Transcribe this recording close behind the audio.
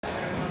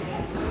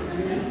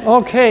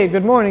Okay,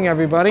 good morning,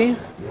 everybody.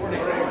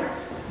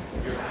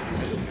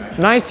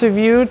 Nice of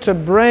you to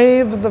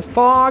brave the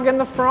fog and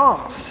the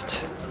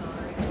frost.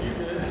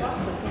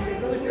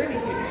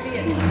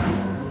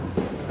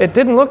 It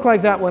didn't look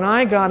like that when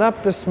I got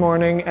up this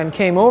morning and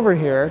came over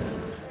here.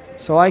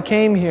 So I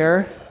came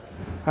here,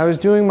 I was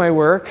doing my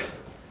work,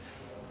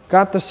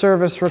 got the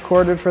service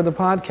recorded for the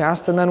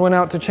podcast, and then went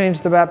out to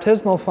change the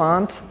baptismal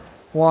font,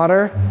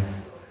 water,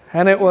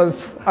 and it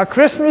was a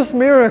Christmas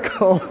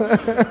miracle.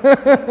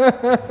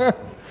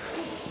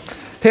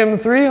 Hymn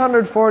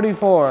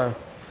 344,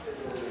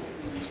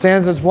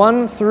 stanzas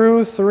 1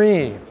 through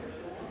 3.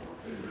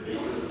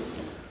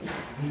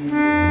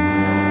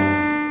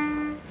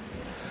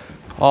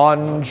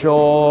 On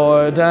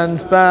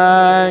Jordan's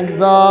bank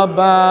the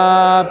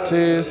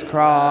Baptist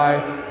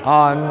cry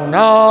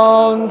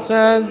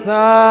announces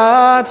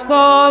that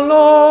the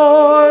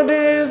Lord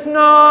is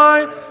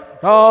nigh.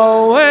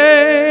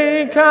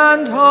 Awake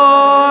and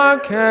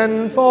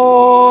hearken,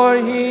 for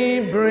he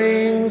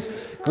brings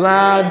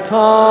glad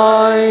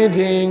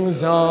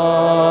tidings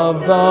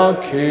of the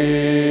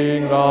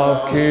King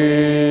of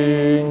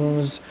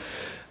Kings.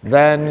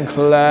 Then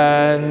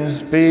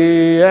cleansed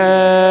be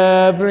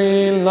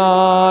every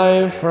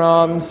life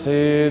from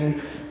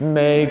sin,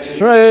 make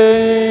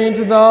straight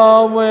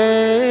the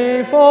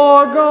way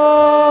for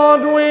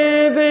God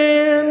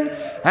within,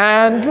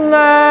 and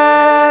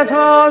let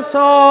us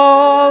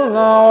all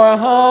our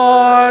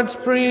hearts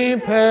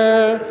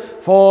prepare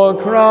for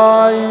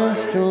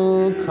Christ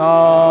to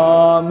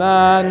come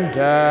and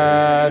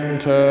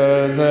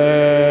enter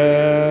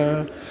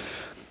there.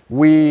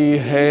 We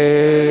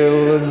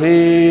hail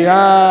thee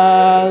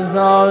as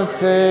our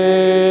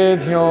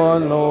Savior,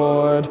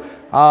 Lord,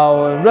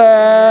 our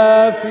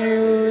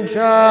refuge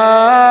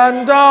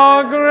and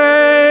our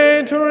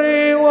great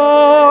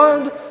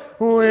reward.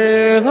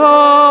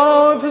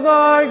 Without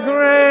thy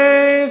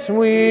grace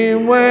we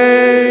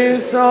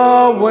waste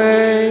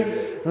away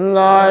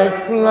like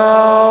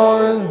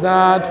flowers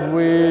that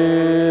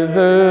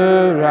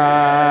wither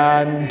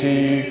and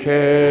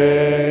decay.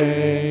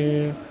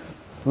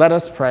 Let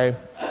us pray.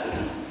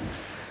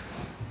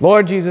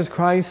 Lord Jesus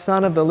Christ,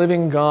 Son of the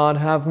living God,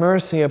 have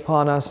mercy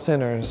upon us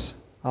sinners.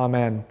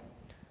 Amen.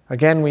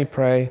 Again we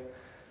pray.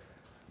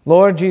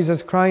 Lord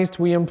Jesus Christ,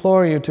 we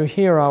implore you to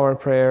hear our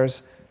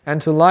prayers and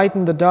to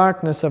lighten the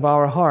darkness of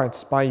our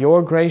hearts by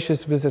your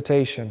gracious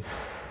visitation.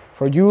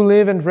 For you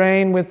live and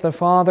reign with the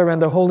Father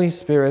and the Holy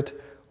Spirit,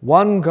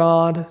 one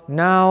God,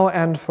 now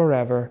and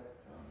forever.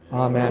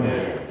 Amen.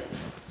 Amen.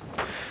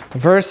 The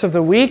verse of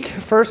the week,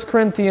 1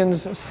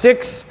 Corinthians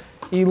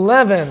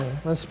 6:11.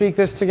 Let's speak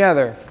this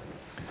together.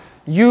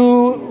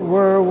 You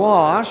were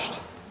washed,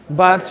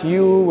 but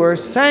you were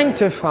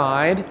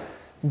sanctified,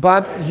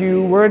 but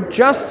you were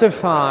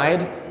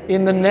justified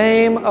in the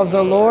name of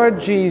the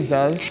Lord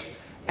Jesus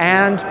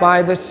and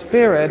by the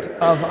Spirit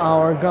of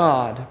our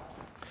God.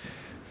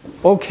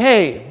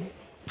 Okay.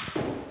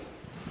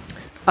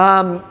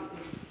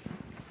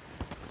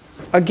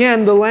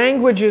 Again, the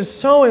language is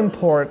so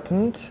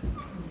important.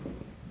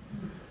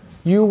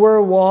 You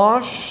were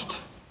washed.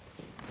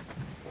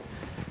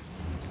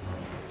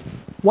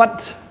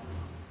 What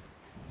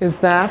is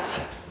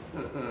that?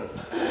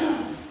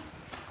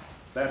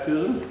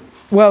 Baptism?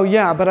 Well,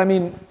 yeah, but I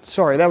mean,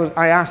 sorry,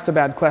 I asked a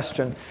bad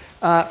question.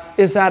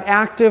 Is that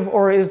active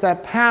or is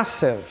that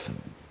passive?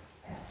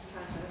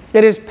 Passive.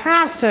 It is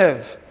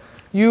passive.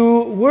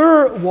 You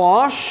were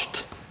washed,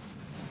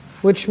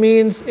 which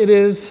means it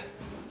is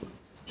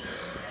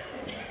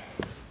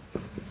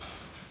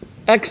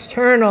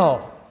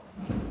external.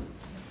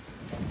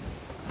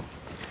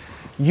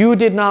 You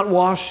did not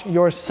wash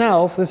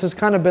yourself. This has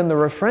kind of been the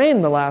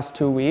refrain the last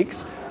 2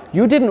 weeks.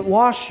 You didn't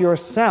wash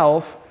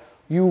yourself.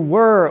 You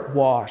were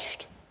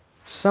washed.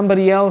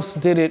 Somebody else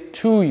did it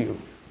to you.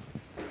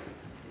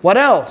 What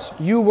else?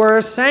 You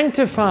were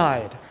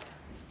sanctified.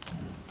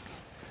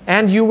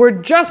 And you were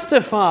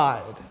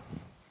justified.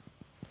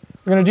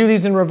 We're going to do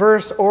these in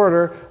reverse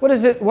order. What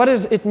does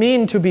it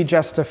mean to be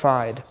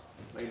justified?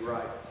 Made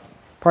right.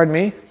 Pardon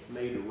me?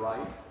 Made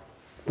right.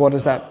 What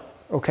is that?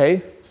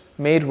 Okay.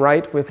 Made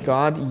right with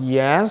God,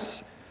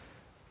 yes.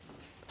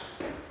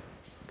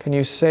 Can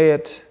you say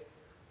it?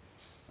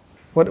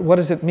 What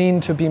does it mean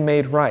to be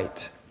made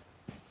right?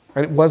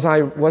 Was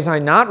I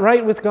not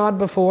right with God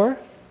before?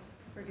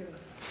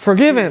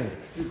 Forgiven.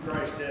 Through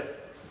Christ's death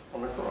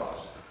on the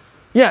cross.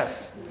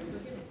 Yes.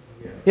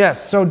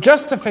 Yes. So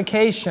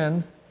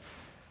justification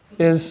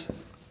is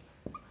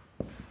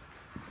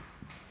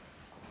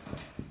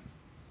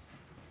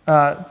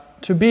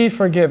to be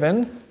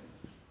forgiven.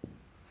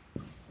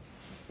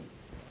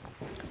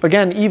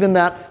 Again, even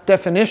that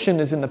definition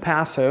is in the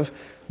passive.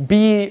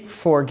 Be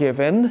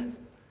forgiven.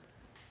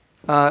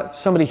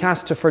 Somebody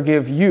has to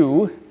forgive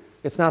you.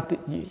 It's not that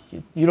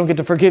you don't get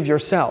to forgive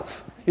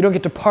yourself. You don't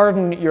get to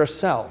pardon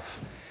yourself.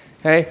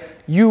 Okay?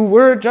 You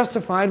were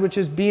justified, which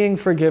is being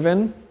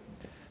forgiven.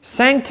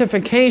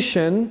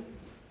 Sanctification.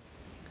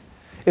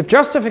 If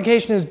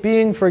justification is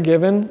being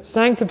forgiven,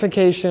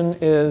 sanctification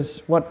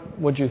is, what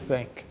would you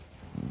think?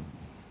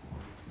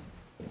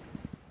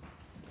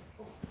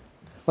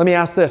 Let me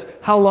ask this.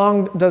 How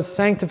long does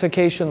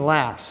sanctification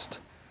last?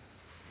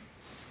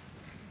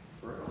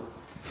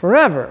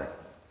 Forever.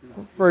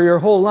 For your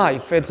whole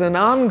life. It's an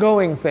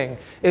ongoing thing.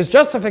 Is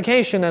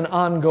justification an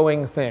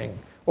ongoing thing?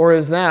 Or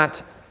is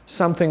that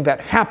something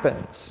that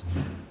happens?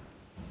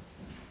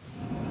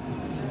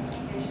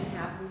 Justification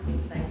happens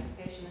and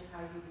sanctification is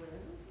how you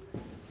live.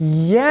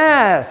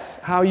 Yes,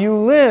 how you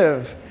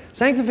live.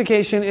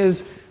 Sanctification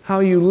is how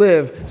you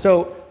live.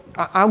 So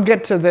I'll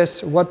get to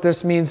this, what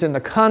this means in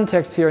the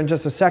context here in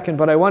just a second,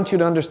 but I want you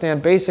to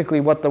understand basically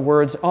what the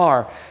words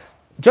are.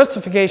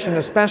 Justification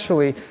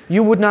especially,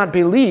 you would not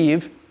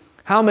believe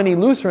how many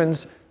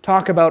Lutherans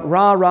talk about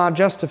rah-rah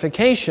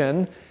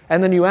justification,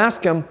 and then you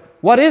ask them,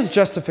 what is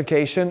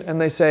justification? And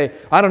they say,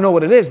 I don't know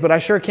what it is, but I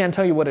sure can't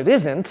tell you what it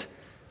isn't.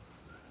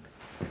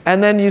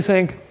 And then you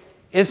think,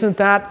 isn't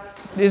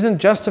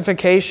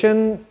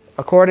justification,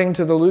 according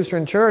to the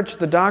Lutheran Church,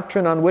 the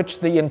doctrine on which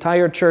the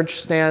entire church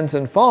stands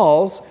and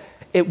falls?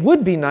 It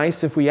would be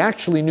nice if we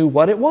actually knew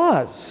what it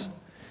was.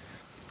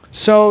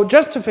 So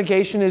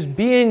justification is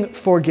being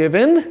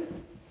forgiven,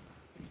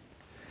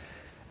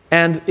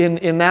 and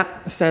in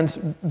that sense,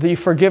 the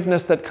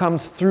forgiveness that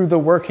comes through the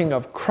working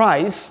of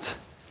Christ.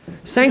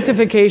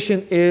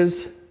 Sanctification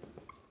is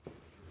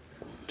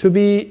to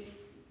be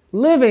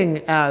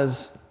living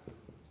as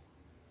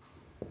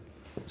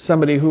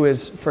somebody who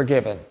is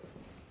forgiven.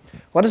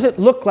 What does it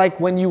look like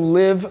when you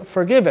live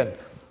forgiven?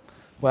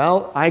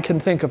 Well, I can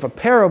think of a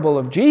parable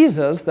of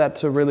Jesus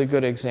that's a really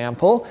good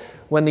example.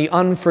 When the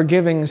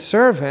unforgiving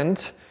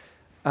servant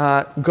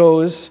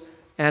goes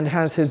and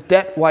has his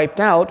debt wiped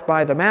out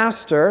by the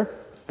master,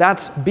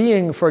 that's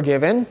being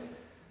forgiven,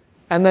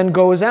 and then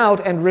goes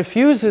out and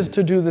refuses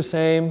to do the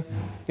same.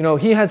 You know,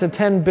 he has a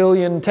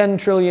 $10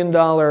 trillion,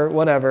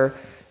 whatever,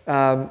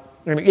 an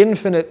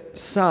infinite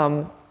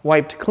sum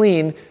wiped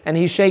clean, and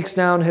he shakes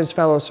down his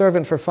fellow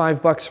servant for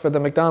 $5 for the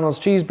McDonald's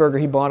cheeseburger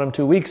he bought him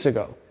 2 weeks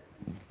ago.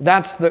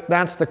 That's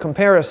the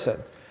comparison.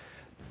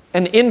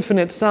 An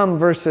infinite sum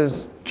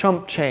versus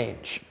chump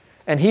change.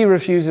 And he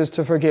refuses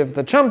to forgive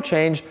the chump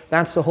change.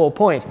 That's the whole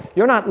point.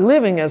 You're not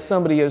living as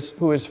somebody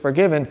who is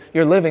forgiven.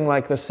 You're living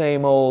like the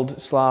same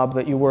old slob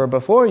that you were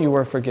before you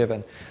were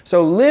forgiven.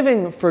 So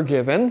living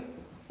forgiven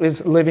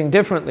is living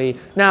differently.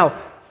 Now,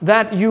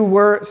 that you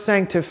were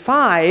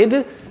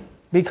sanctified,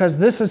 because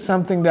this is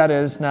something that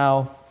is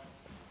now,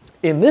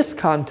 in this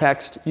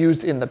context,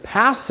 used in the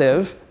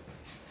passive,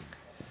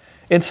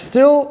 it's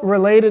still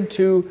related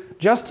to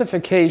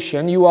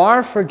justification. You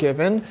are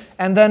forgiven,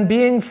 and then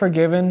being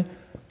forgiven,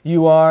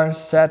 you are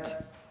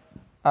set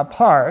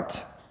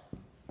apart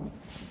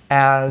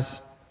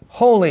as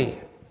holy.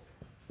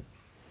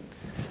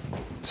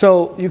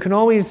 So you can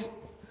always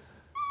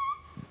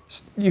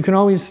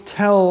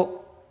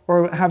tell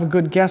or have a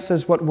good guess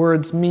as what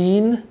words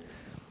mean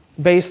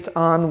based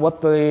on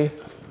what the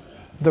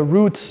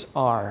roots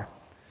are.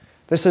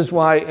 This is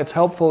why it's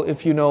helpful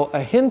if you know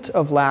a hint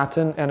of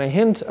Latin and a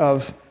hint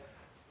of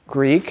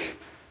Greek.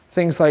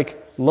 Things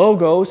like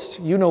logos,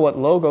 you know what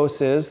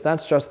logos is.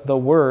 That's just the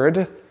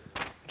word.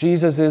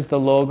 Jesus is the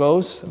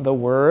logos, the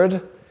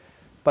word.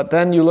 But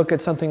then you look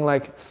at something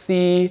like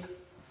theology,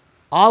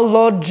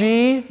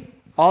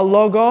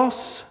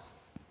 alogos,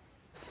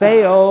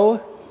 theo,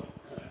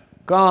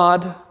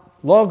 God,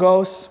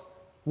 logos,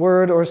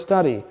 word or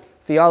study.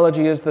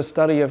 Theology is the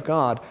study of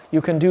God.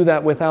 You can do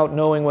that without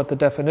knowing what the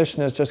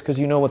definition is just because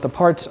you know what the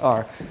parts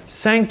are.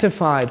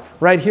 Sanctified,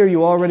 right here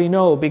you already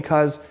know,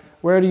 because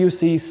where do you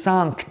see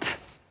sanct?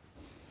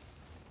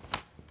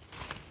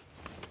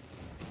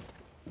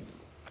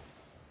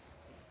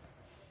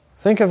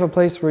 Think of a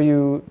place where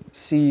you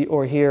see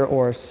or hear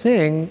or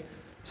sing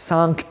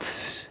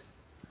sanct.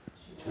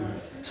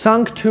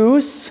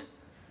 Sanctus,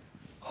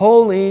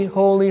 holy,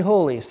 holy,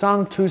 holy.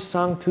 Sanctus,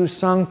 sanctus,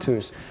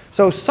 sanctus.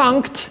 So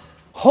sanct,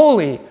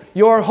 holy.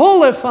 You're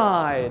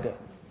holified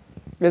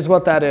is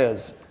what that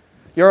is.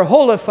 You're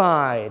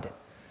holified.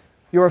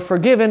 You're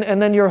forgiven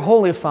and then you're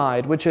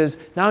holified, which is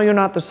now you're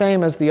not the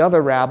same as the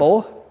other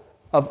rabble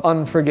of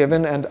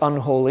unforgiven and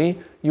unholy.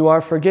 You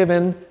are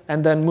forgiven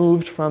and then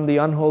moved from the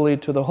unholy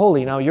to the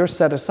holy. Now you're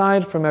set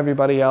aside from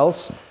everybody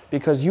else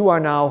because you are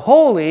now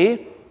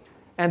holy,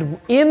 and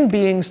in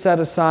being set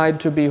aside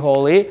to be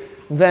holy,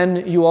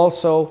 then you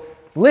also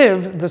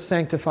live the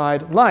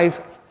sanctified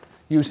life.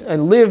 You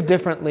live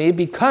differently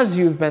because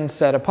you've been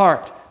set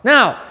apart.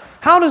 Now,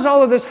 how does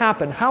all of this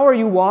happen? How are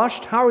you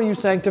washed? How are you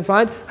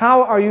sanctified?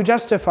 How are you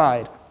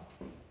justified?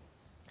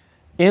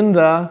 In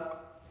the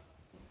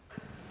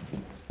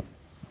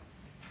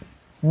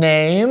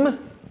name.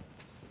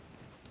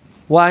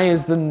 Why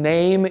is the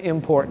name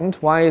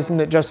important? Why isn't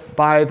it just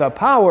by the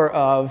power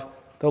of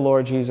the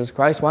Lord Jesus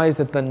Christ? Why is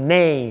it the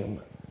name?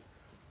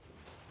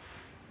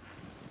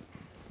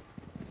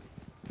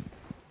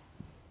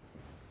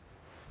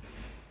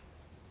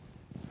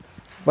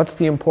 What's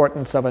the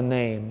importance of a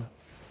name?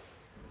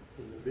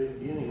 In the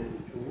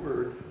beginning, it's a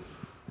word.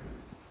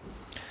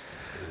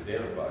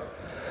 Identified.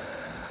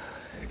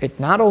 It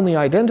not only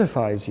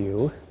identifies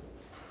you,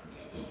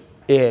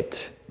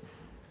 it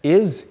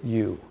is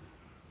you.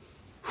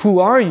 Who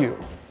are you?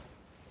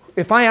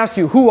 if I ask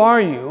you, who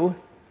are you?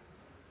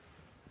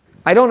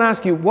 I don't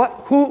ask you,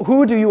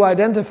 who do you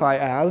identify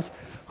as?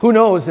 Who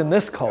knows in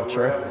this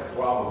culture?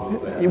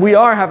 We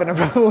are having a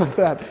problem with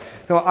that.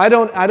 No, I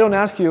don't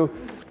ask you,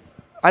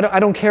 I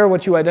don't care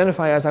what you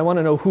identify as, I want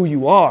to know who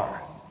you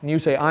are. And you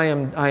say, I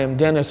am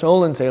Dennis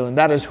Olensalen,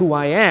 that is who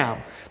I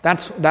am.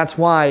 That's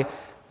why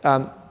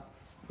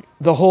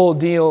the whole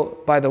deal,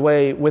 by the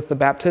way, with the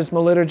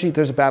baptismal liturgy,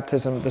 there's a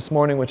baptism this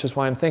morning, which is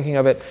why I'm thinking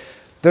of it.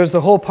 There's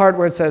the whole part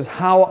where it says,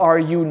 how are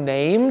you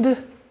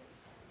named?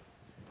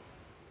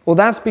 Well,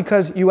 that's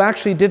because you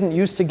actually didn't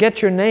used to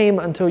get your name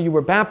until you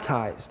were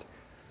baptized.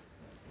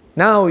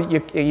 Now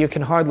you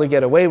can hardly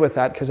get away with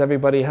that because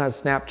everybody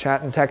has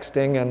Snapchat and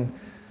texting, and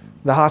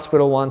the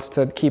hospital wants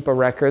to keep a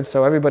record,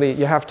 so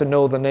you have to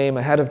know the name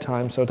ahead of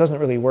time, so it doesn't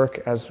really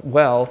work as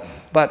well.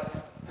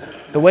 But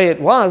the way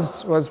it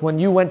was when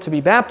you went to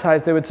be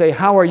baptized, they would say,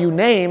 how are you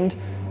named?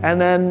 And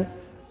then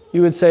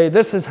you would say,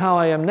 this is how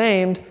I am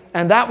named,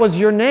 and that was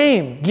your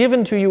name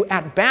given to you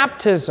at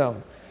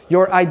baptism.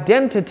 Your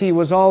identity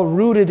was all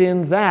rooted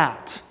in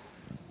that.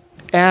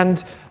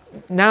 And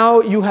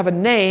now you have a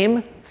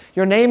name.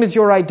 Your name is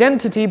your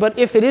identity, but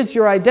if it is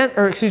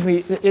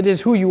it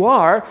is who you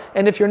are,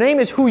 and if your name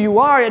is who you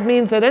are, it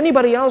means that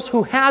anybody else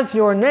who has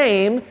your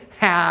name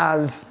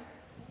has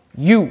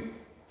you.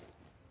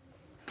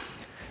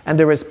 And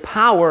there is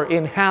power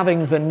in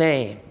having the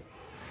name.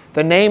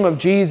 The name of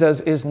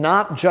Jesus is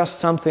not just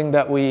something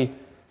that we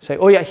say,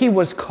 oh yeah, he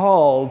was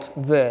called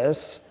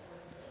this.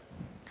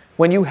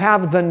 When you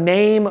have the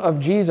name of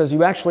Jesus,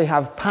 you actually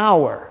have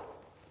power.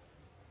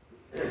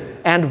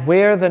 And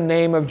where the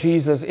name of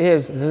Jesus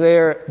is,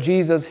 there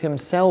Jesus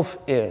himself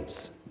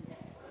is.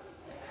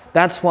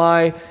 That's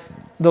why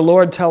the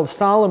Lord tells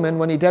Solomon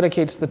when he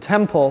dedicates the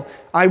temple,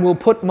 I will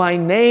put my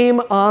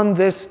name on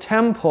this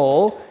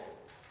temple,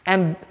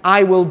 and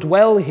I will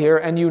dwell here,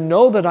 and you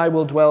know that I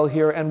will dwell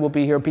here and will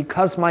be here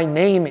because my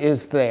name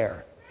is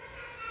there.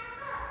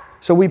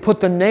 So we put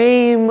the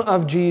name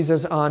of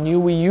Jesus on you.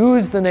 We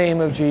use the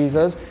name of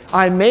Jesus.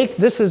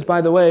 This is,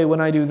 by the way,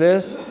 when I do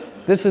this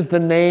is the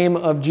name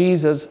of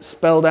Jesus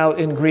spelled out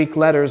in Greek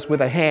letters with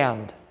a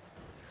hand.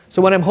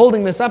 So when I'm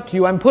holding this up to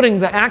you, I'm putting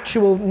the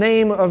actual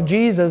name of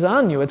Jesus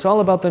on you. It's all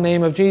about the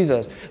name of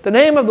Jesus. The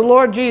name of the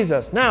Lord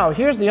Jesus. Now,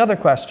 here's the other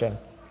question.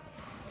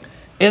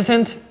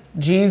 Isn't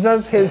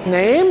Jesus his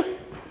name?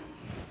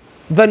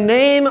 The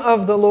name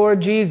of the Lord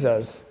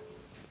Jesus.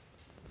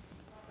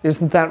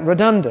 Isn't that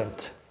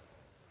redundant?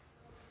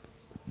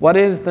 What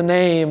is the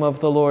name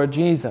of the Lord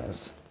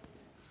Jesus?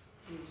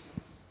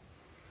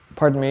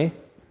 Pardon me?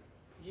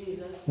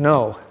 Jesus.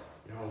 No.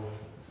 Yahweh.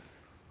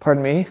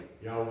 Pardon me?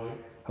 Yahweh.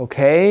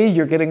 Okay,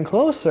 you're getting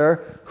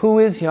closer. Who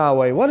is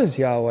Yahweh? What is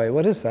Yahweh?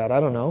 What is that? I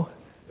don't know.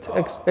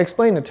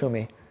 Explain it to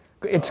me.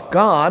 It's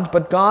God,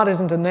 but God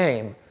isn't a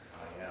name.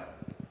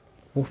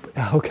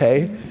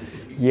 Okay.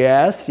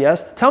 Yes.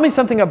 Tell me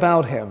something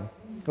about him.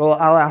 Well,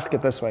 I'll ask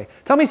it this way.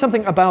 Tell me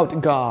something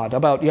about God,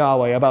 about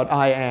Yahweh, about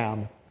I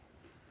am.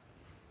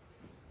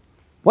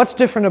 What's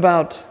different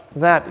about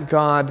that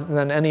God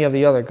than any of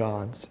the other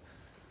gods?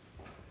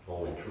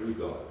 Only true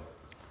God.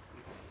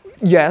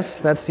 Yes,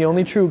 that's the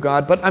only true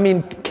God, but I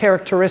mean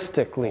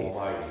characteristically.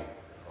 Almighty.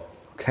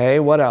 Okay,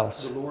 what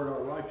else? The Lord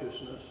our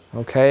righteousness.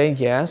 Okay,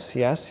 yes.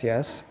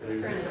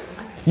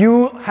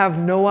 You have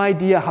no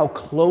idea how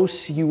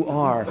close you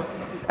are.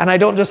 And I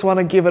don't just want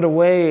to give it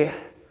away.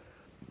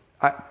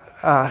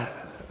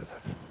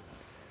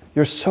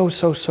 You're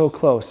so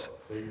close.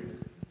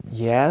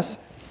 Yes,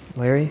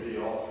 Larry?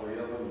 All three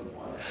of them in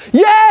one.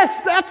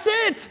 Yes, that's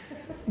it!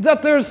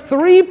 That there's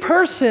three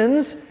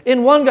persons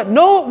in one God.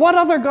 No, what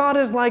other God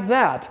is like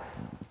that?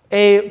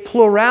 A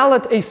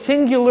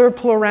singular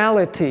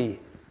plurality.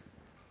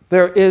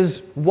 There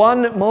is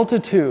one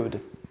multitude,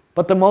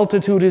 but the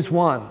multitude is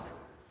one.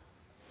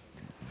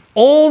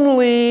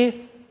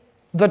 Only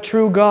the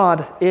true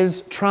God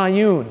is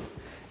triune.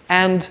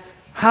 And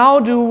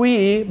how do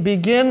we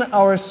begin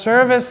our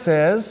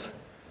services?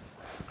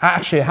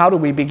 Actually, how do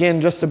we begin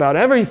just about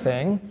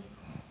everything?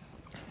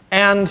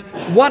 And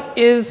what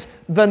is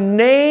the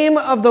name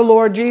of the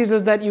Lord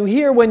Jesus that you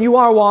hear when you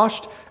are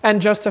washed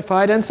and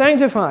justified and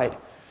sanctified?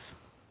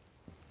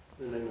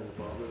 The name of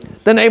the Father.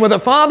 The name of the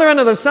Father and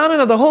of the Son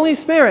and of the Holy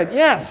Spirit.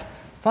 Yes.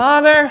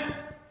 Father,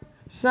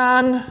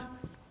 Son,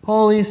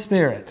 Holy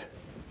Spirit.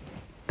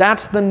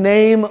 That's the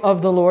name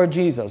of the Lord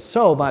Jesus.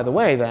 So, by the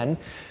way, then,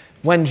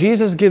 when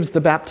Jesus gives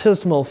the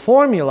baptismal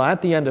formula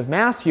at the end of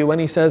Matthew, when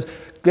he says,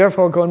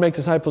 therefore go and make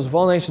disciples of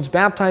all nations,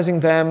 baptizing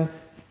them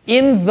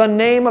in the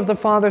name of the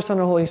Father, Son,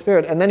 and Holy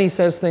Spirit. And then he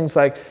says things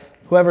like,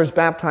 whoever is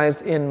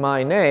baptized in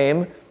my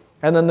name,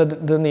 and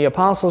then the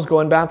apostles go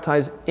and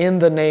baptize in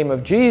the name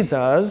of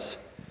Jesus.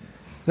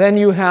 Then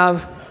you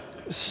have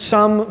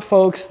some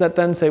folks that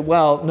then say,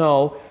 well,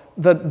 no,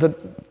 the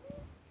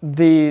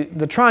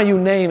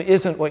triune name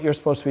isn't what you're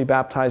supposed to be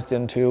baptized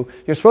into.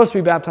 You're supposed to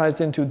be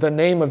baptized into the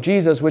name of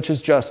Jesus, which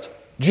is just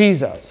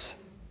Jesus.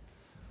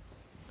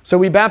 So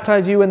we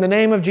baptize you in the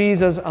name of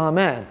Jesus,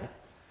 amen.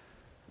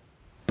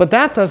 But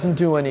that doesn't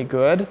do any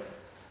good.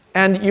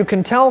 And you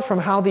can tell from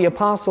how the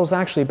apostles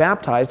actually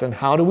baptized. And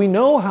how do we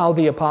know how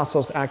the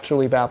apostles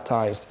actually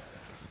baptized?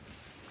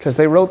 Because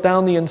they wrote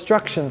down the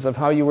instructions of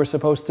how you were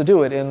supposed to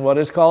do it in what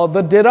is called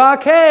the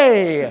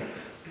Didache.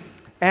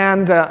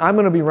 And I'm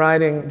going to be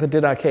riding the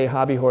Didache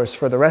hobby horse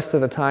for the rest of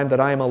the time that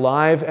I am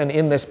alive and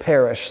in this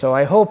parish. So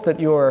I hope that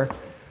you're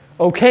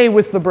okay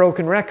with the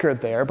broken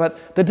record there.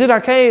 But the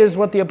Didache is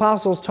what the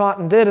apostles taught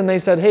and did. And they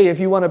said, hey,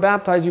 if you want to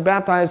baptize, you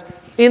baptize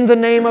in the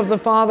name of the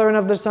Father and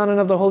of the Son and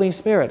of the Holy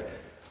Spirit.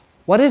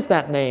 What is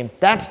that name?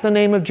 That's the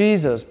name of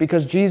Jesus,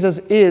 because Jesus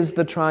is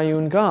the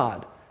triune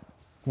God,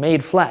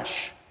 made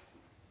flesh.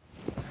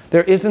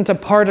 There isn't a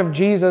part of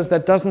Jesus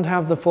that doesn't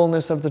have the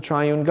fullness of the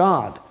triune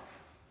God.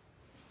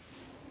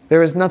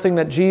 There is nothing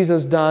that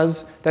Jesus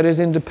does that is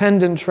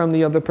independent from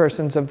the other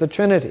persons of the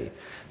Trinity.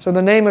 So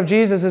the name of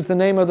Jesus is the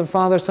name of the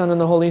Father, Son, and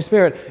the Holy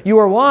Spirit. You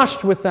are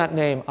washed with that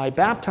name. I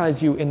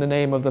baptize you in the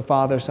name of the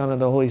Father, Son,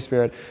 and the Holy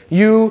Spirit.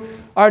 You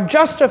are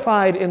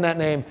justified in that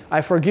name.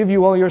 I forgive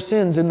you all your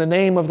sins in the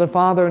name of the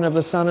Father, and of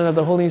the Son, and of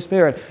the Holy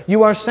Spirit.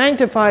 You are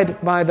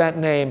sanctified by that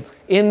name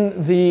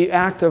in the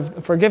act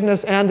of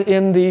forgiveness and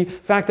in the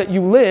fact that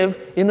you live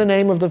in the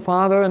name of the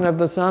Father, and of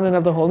the Son, and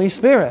of the Holy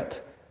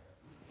Spirit.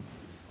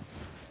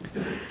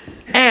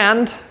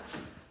 And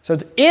so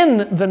it's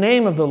in the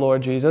name of the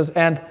Lord Jesus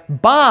and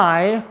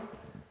by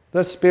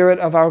the Spirit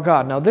of our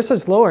God. Now this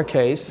is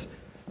lowercase,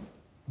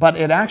 but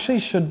it actually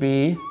should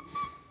be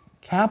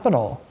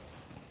capital.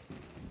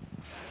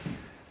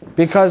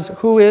 Because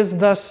who is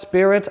the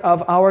Spirit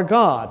of our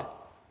God?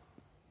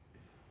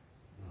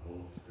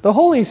 The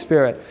Holy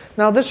Spirit.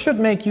 Now this should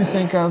make you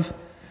think of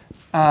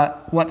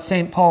what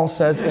St. Paul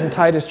says in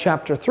Titus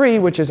chapter 3,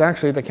 which is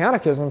actually the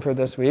catechism for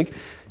this week.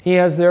 He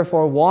has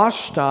therefore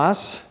washed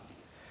us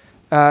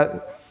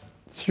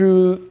he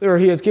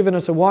has given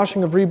us a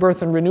washing of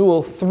rebirth and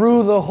renewal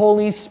through the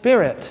Holy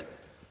Spirit.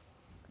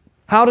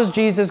 How does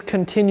Jesus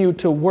continue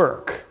to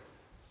work?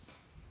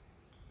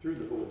 Through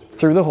the Holy Spirit.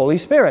 Through the Holy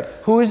Spirit.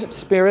 Whose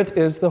Spirit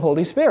is the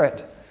Holy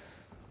Spirit?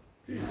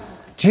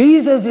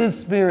 Jesus'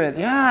 Spirit,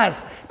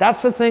 yes.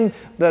 That's the thing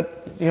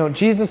that,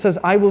 Jesus says,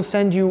 I will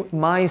send you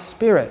my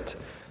Spirit.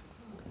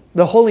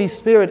 The Holy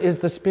Spirit is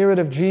the Spirit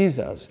of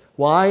Jesus.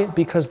 Why?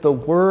 Because the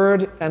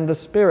Word and the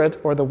Spirit,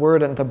 or the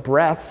Word and the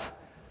breath,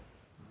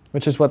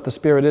 which is what the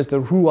Spirit is,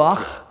 the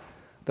Ruach,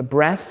 the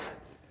breath,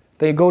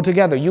 they go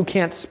together. You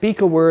can't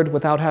speak a word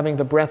without having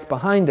the breath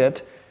behind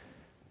it.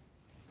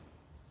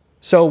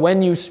 So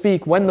when you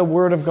speak, when the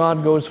Word of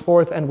God goes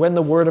forth and when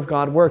the Word of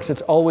God works,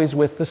 it's always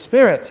with the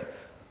Spirit.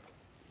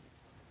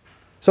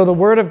 So the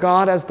Word of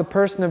God as the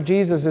person of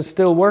Jesus is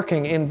still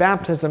working in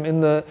baptism, in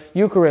the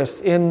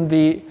Eucharist, in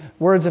the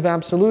words of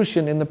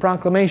absolution, in the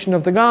proclamation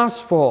of the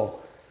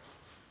gospel,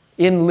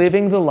 in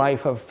living the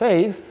life of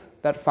faith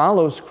that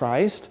follows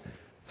Christ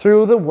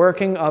through the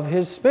working of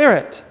His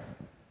Spirit.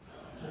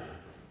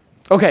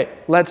 Okay,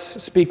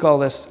 let's speak all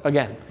this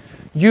again.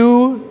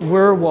 You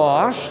were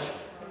washed,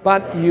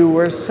 but you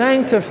were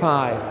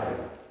sanctified,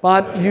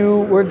 but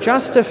you were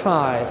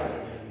justified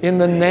in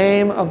the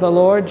name of the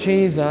Lord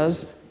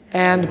Jesus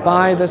and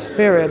by the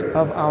Spirit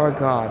of our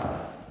God.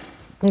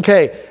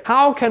 Okay,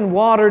 how can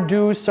water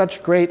do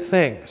such great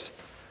things?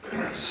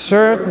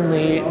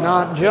 Certainly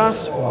not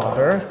just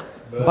water,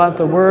 but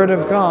the Word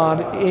of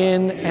God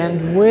in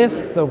and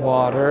with the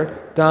water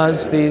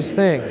does these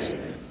things,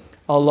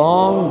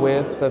 along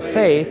with the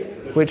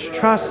faith which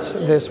trusts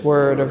this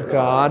Word of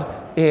God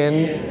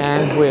in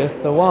and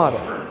with the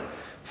water.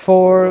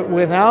 For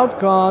without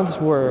God's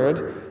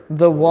Word,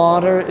 the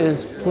water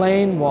is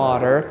plain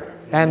water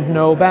and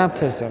no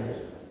baptism.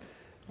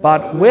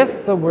 But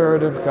with the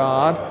Word of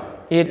God,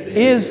 it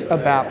is a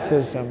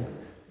baptism,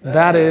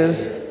 that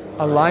is,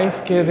 a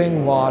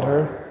life-giving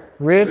water,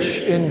 rich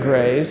in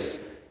grace,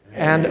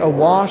 and a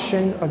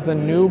washing of the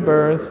new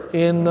birth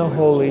in the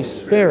Holy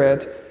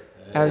Spirit,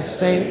 as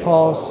St.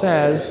 Paul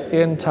says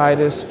in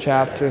Titus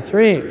chapter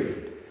 3.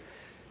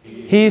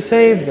 He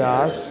saved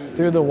us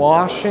through the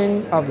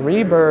washing of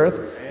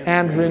rebirth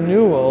and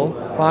renewal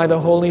by the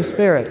Holy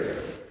Spirit,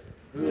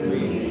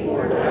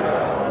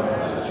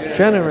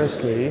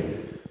 generously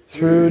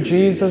through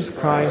Jesus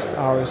Christ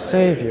our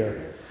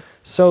Savior,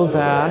 so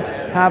that,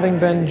 having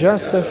been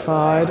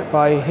justified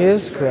by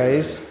His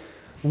grace,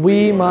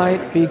 we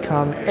might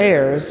become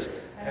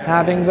heirs,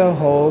 having the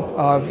hope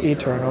of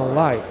eternal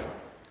life.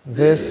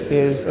 This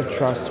is a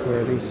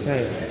trustworthy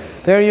saying.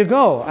 There you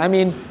go. I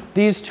mean,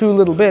 these two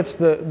little bits,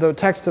 the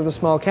text of the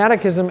small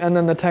catechism and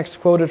then the text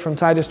quoted from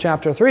Titus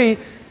chapter 3,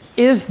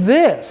 is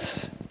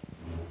this.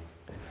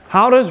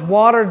 How does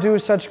water do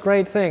such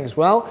great things?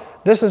 Well,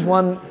 this is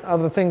one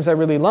of the things I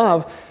really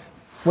love.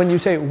 When you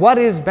say, what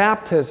is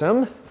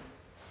baptism?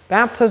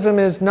 Baptism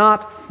is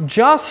not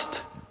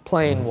just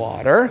plain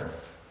water,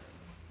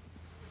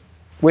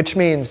 which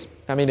means,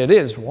 it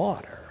is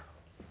water.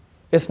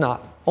 It's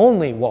not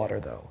only water,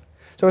 though.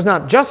 So it's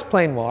not just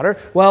plain water.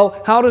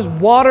 Well, how does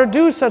water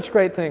do such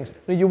great things?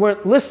 You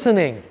weren't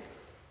listening.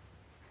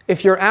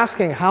 If you're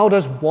asking, how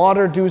does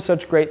water do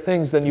such great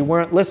things, then you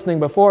weren't listening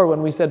before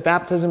when we said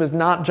baptism is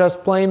not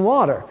just plain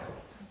water.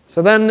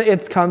 So then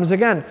it comes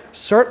again.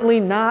 Certainly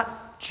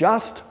not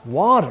just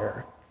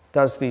water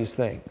does these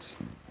things.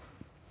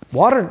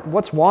 Water,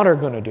 what's water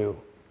going to do?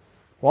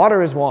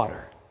 Water is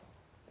water.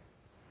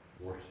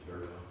 Wash the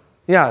dirt off.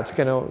 Yeah, it's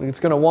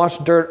going to wash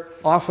dirt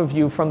off of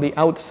you from the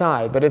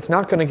outside, but it's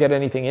not going to get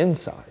anything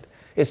inside.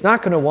 It's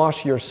not going to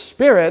wash your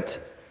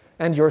spirit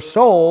and your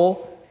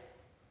soul.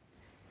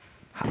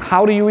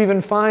 How do you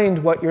even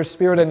find what your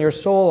spirit and your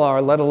soul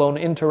are, let alone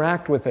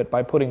interact with it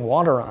by putting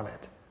water on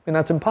it? I mean,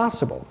 that's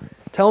impossible.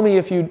 Tell me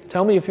if you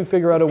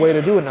figure out a way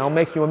to do it, and I'll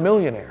make you a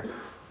millionaire.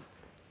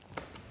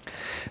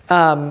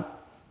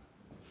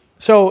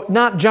 So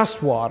not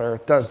just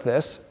water does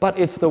this, but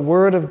it's the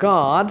Word of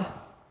God.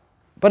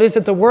 But is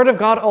it the Word of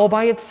God all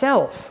by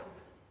itself?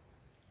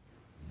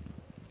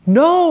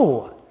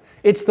 No.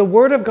 It's the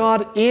Word of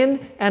God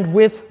in and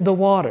with the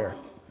water.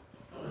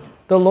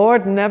 The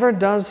Lord never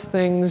does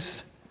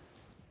things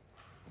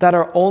that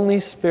are only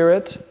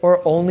spirit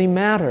or only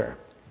matter.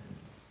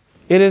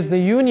 It is the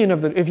union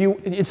of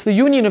it's the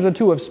union of the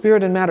two, of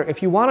spirit and matter.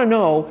 If you want to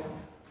know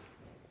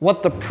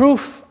what the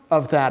proof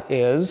of that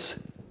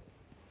is,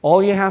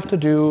 all you have to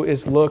do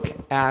is look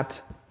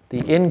at the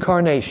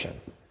incarnation.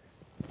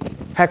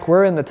 Heck,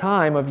 we're in the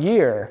time of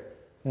year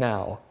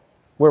now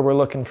where we're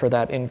looking for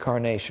that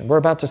incarnation. We're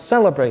about to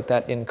celebrate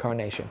that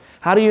incarnation.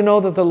 How do you know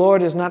that the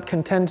Lord is not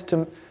content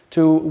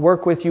to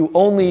work with you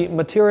only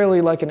materially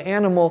like an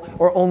animal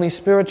or only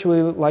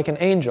spiritually like an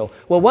angel?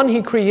 Well, one,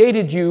 He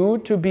created you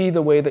to be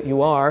the way that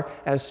you are,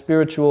 as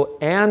spiritual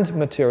and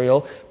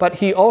material, but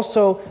He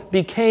also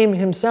became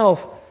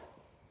Himself,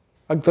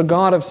 the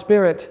God of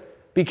spirit,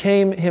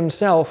 became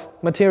Himself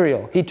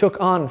material. He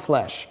took on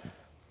flesh.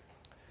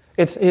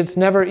 It's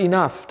never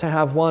enough to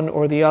have one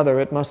or the other.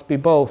 It must be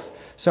both.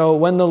 So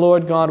when the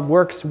Lord God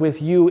works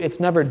with you, it's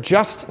never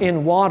just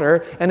in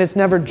water, and it's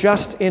never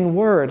just in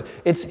word.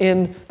 It's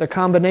in the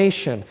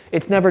combination.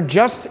 It's never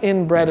just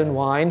in bread and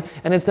wine,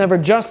 and it's never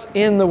just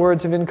in the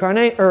words of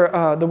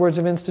the words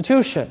of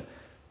institution.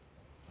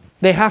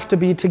 They have to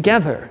be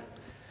together.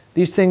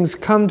 These things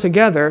come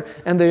together,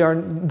 and they are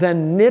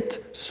then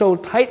knit so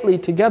tightly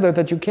together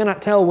that you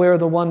cannot tell where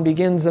the one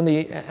begins and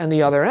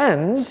the other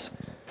ends,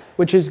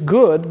 which is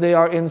good. They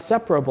are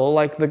inseparable,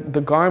 like the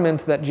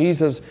garment that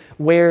Jesus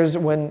wears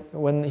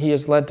when He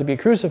is led to be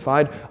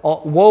crucified,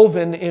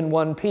 woven in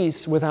one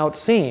piece without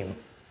seam.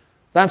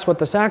 That's what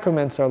the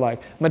sacraments are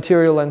like,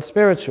 material and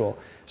spiritual.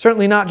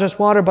 Certainly not just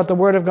water, but the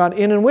Word of God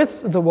in and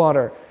with the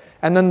water.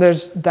 And then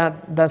there's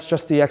that's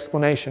just the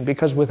explanation,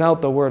 because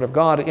without the Word of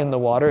God in the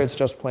water, it's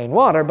just plain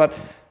water, but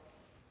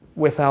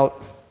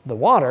without the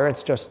water,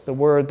 it's just the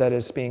word that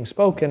is being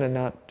spoken and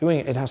not doing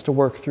it. It has to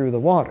work through the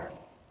water.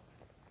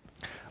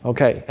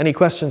 Okay, any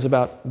questions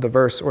about the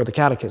verse or the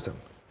catechism?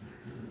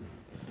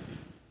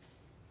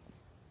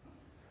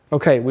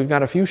 Okay, we've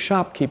got a few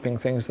shopkeeping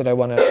things that I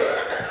want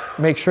to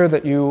make sure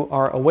that you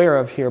are aware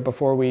of here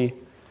before we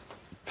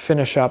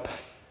finish up,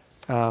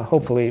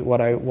 hopefully,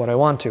 what I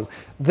want to.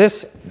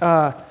 This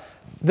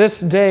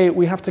day,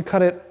 we have to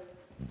cut it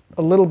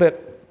a little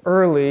bit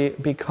early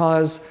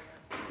because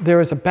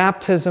there is a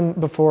baptism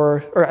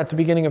before, or at the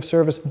beginning of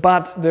service,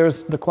 but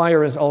the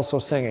choir is also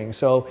singing.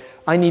 So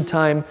I need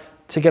time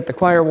to get the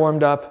choir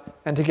warmed up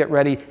and to get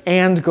ready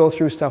and go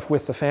through stuff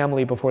with the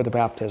family before the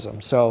baptism.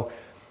 So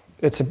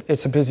it's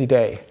a busy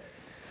day.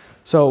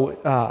 So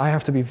I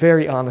have to be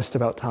very honest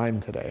about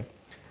time today.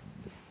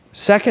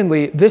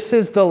 Secondly, this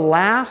is the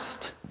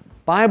last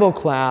Bible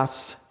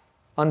class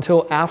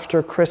until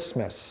after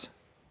Christmas.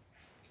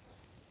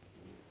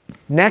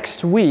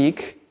 Next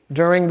week,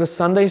 during the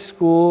Sunday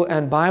school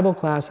and Bible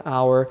class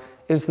hour,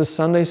 is the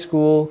Sunday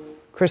school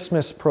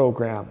Christmas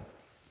program.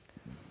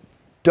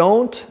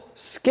 Don't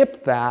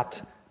skip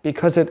that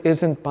because it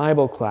isn't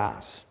Bible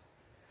class.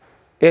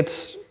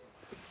 It's,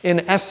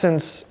 in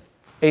essence,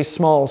 a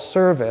small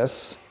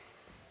service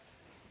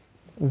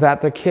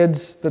that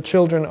the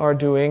children are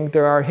doing.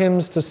 There are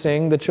hymns to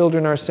sing, the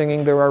children are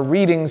singing, there are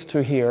readings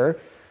to hear.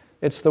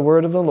 It's the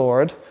word of the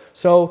Lord.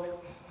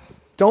 So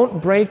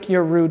don't break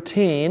your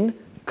routine.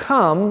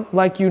 Come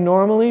like you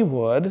normally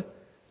would,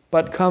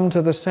 but come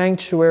to the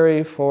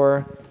sanctuary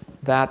for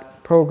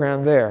that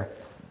program there.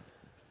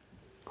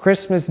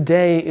 Christmas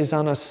Day is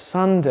on a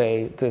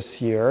Sunday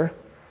this year,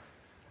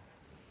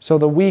 so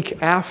the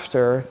week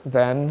after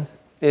then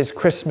is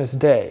Christmas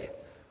Day.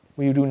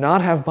 We do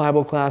not have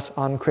Bible class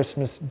on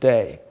Christmas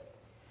Day.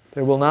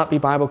 There will not be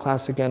Bible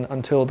class again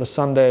until the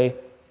Sunday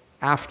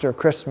after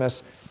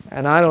Christmas,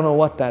 and I don't know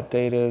what that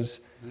date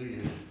is.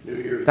 New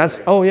Year's That's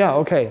Day. Oh yeah,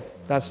 okay.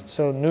 That's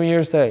so New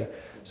Year's Day.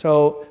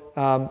 So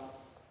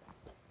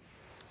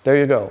there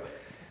you go.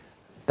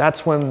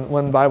 That's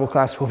when Bible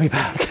class will be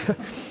back.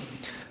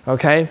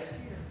 Okay?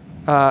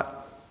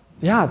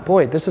 Yeah,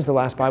 boy, this is the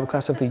last Bible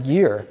class of the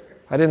year.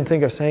 I didn't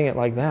think of saying it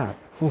like that.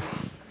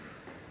 Oof.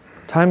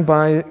 Time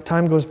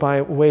goes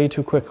by way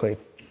too quickly.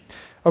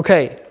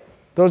 Okay,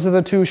 those are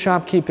the two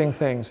shopkeeping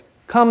things.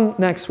 Come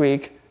next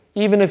week,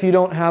 even if you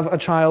don't have a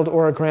child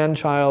or a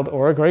grandchild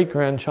or a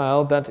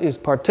great-grandchild that is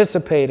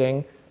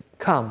participating,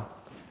 come.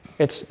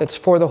 It's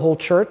for the whole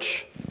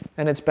church,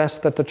 and it's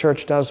best that the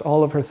church does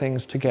all of her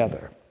things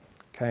together.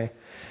 Okay?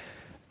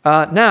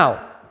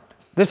 Now,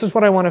 this is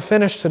what I want to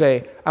finish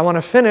today. I want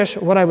to finish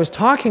what I was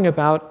talking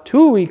about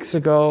 2 weeks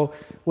ago,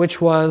 which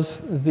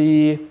was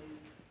the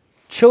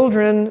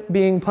children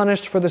being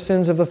punished for the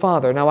sins of the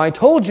father. Now, I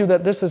told you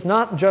that this is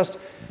not just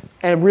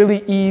a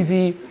really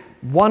easy,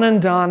 one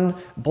and done,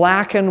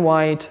 black and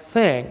white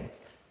thing.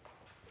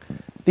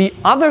 The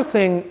other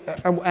thing,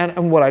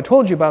 and what I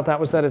told you about that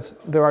was that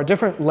there are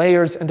different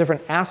layers and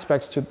different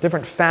aspects to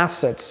different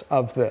facets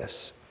of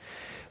this.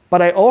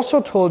 But I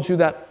also told you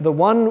that the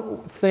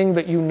one thing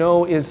that you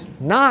know is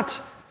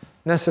not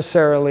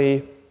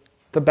necessarily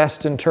the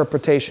best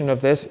interpretation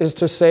of this is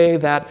to say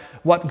that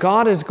what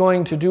God is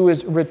going to do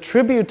is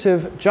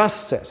retributive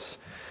justice.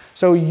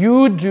 So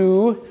you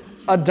do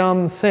a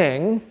dumb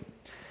thing,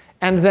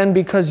 and then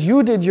because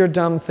you did your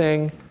dumb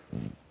thing,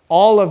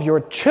 all of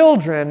your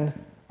children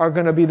are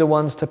going to be the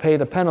ones to pay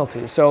the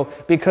penalty. So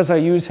because I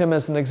use him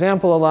as an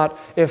example a lot,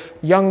 if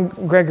young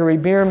Gregory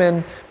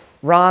Bierman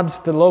robs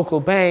the local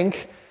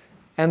bank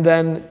and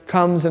then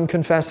comes and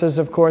confesses,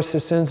 of course,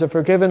 his sins are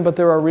forgiven, but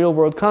there are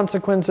real-world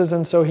consequences,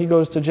 and so he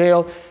goes to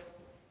jail.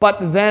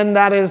 But then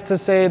that is to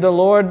say, the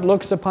Lord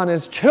looks upon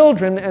his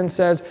children and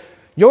says,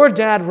 your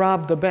dad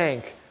robbed the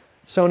bank,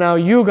 so now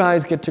you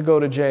guys get to go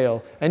to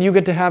jail, and you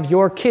get to have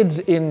your kids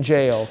in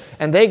jail,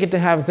 and they get to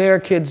have their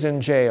kids in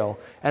jail.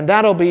 And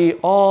that'll be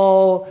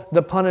all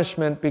the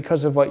punishment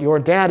because of what your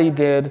daddy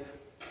did,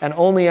 and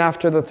only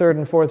after the third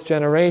and fourth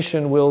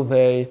generation will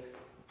they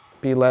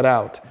be let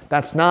out.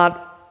 That's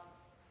not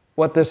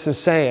what this is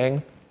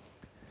saying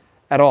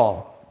at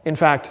all. In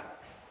fact,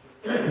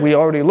 we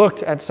already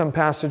looked at some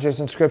passages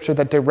in Scripture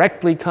that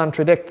directly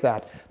contradict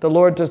that. The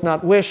Lord does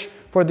not wish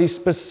for the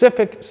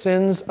specific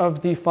sins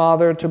of the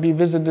father to be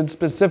visited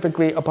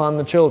specifically upon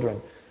the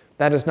children.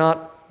 That is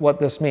not what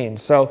this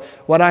means. So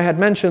what I had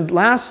mentioned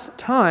last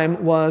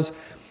time was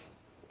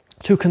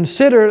to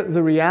consider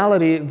the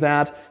reality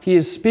that he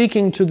is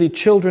speaking to the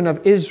children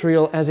of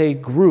Israel as a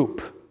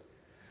group,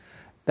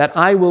 that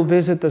I will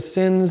visit the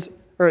sins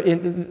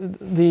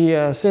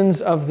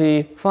sins of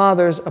the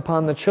fathers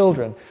upon the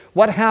children.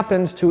 What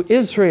happens to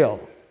Israel?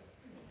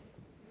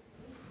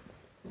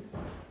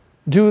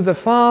 Do the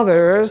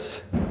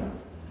fathers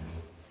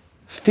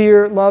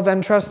fear, love,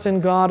 and trust in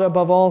God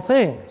above all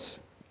things?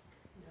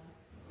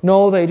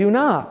 No, they do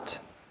not.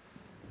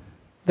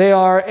 They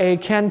are a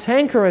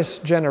cantankerous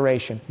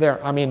generation.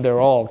 They're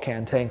all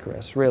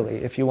cantankerous, really,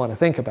 if you want to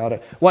think about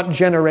it. What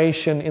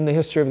generation in the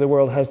history of the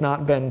world has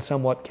not been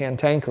somewhat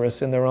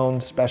cantankerous in their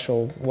own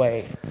special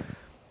way?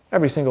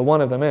 Every single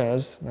one of them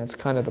is. That's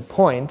kind of the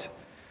point.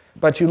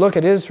 But you look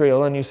at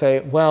Israel and you say,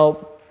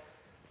 well,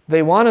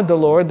 they wanted the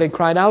Lord, they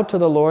cried out to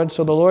the Lord,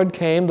 so the Lord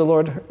came, the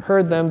Lord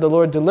heard them, the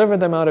Lord delivered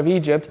them out of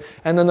Egypt,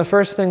 and then the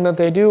first thing that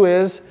they do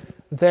is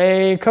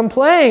they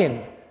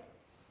complain.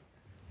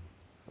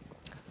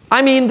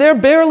 They're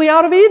barely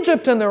out of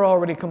Egypt and they're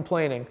already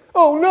complaining.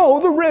 Oh no,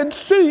 the Red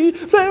Sea,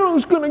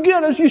 Pharaoh's going to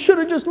get us, you should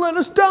have just let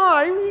us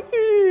die.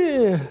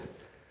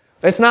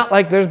 It's not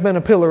like there's been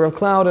a pillar of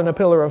cloud and a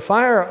pillar of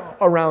fire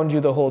around you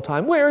the whole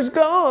time. Where's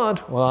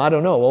God? Well, I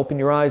don't know, open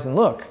your eyes and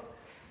look.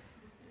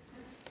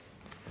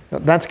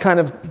 That's kind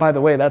of, by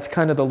the way, that's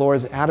kind of the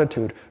Lord's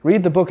attitude.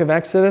 Read the book of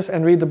Exodus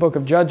and read the book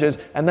of Judges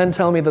and then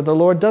tell me that the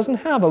Lord doesn't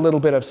have a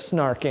little bit of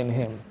snark in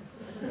him.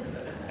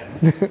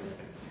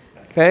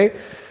 Okay?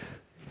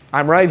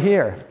 I'm right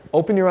here.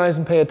 Open your eyes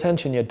and pay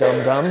attention, you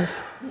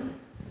dum-dums.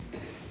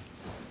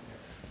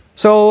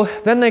 So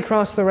then they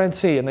cross the Red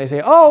Sea and they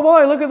say, oh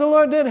boy, look what the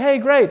Lord did. Hey,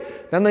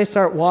 great. Then they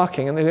start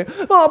walking and they say,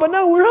 oh, but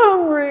now we're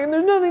hungry and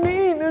there's nothing to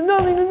eat, there's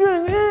nothing to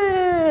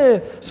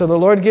drink. So the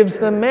Lord gives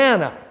them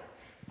manna.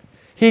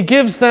 He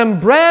gives them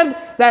bread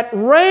that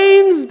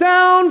rains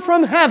down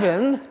from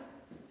heaven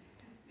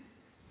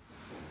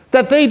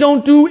that they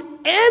don't do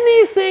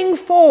anything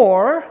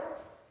for.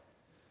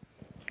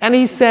 And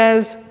he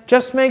says,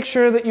 just make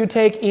sure that you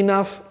take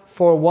enough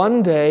for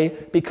one day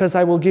because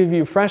I will give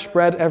you fresh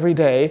bread every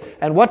day.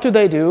 And what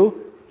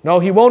do? No,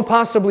 he won't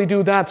possibly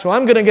do that, so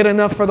I'm going to get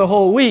enough for the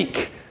whole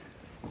week.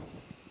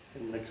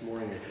 And the next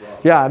morning it's rotten.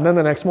 Yeah, and then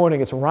the next morning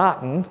it's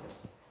rotten.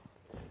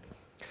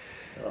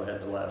 God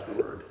had the last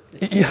word.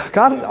 Yeah,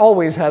 God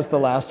always has the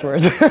last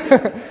word. Except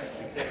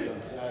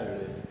on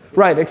Saturday.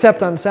 Right,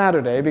 except on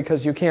Saturday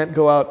because you can't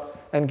go out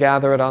and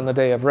gather it on the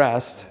day of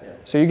rest. Yeah.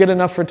 So you get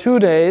enough for 2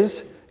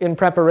 days in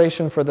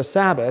preparation for the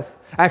Sabbath.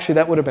 Actually,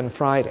 that would have been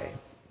Friday.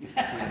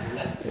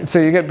 So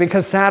you get,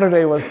 because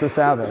Saturday was the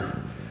Sabbath.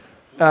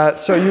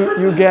 So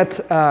you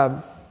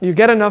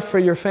get enough for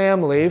your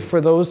family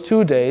for those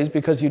 2 days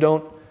because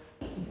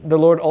the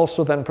Lord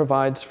also then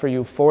provides for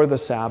you for the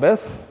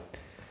Sabbath.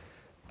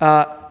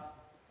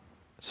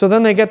 So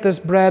then they get this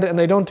bread and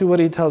they don't do what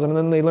he tells them, and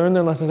then they learn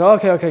their lessons.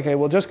 Okay,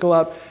 we'll just go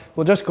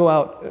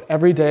out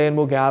every day and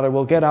we'll gather,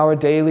 we'll get our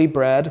daily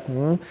bread.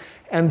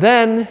 And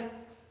then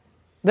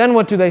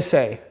what do they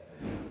say?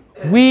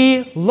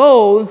 We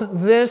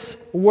loathe this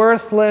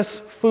worthless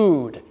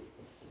food.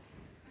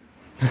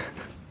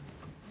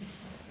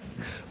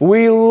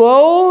 We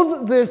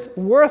loathe this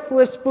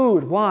worthless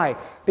food. Why?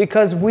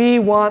 Because we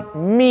want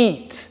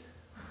meat.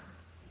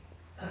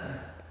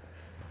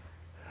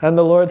 And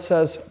the Lord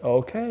says,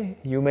 okay,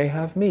 you may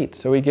have meat.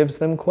 So he gives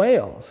them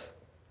quails.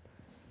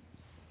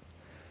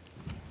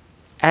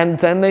 And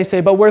then they say,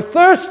 but we're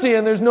thirsty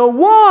and there's no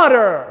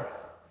water.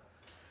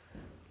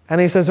 And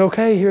he says,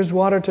 okay, here's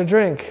water to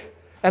drink.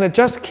 And it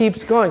just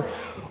keeps going.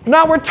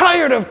 Now we're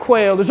tired of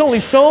quail. There's only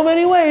so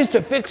many ways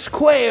to fix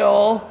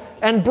quail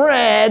and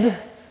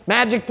bread.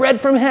 Magic bread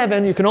from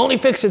heaven. You can only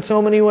fix it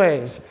so many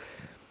ways.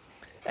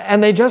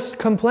 And they just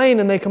complain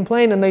and they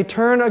complain and they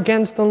turn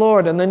against the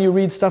Lord. And then you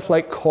read stuff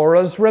like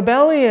Korah's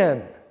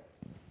rebellion.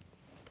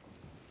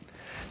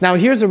 Now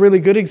here's a really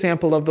good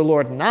example of the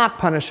Lord not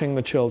punishing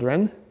the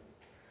children.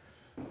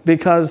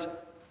 Because,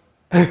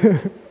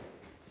 do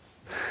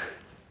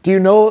you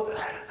know,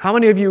 how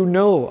many of you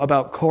know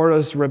about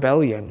Korah's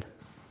rebellion?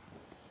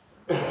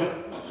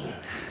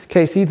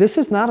 Okay, see, this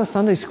is not a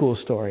Sunday school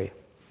story.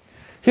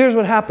 Here's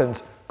what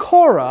happens.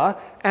 Korah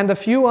and a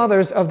few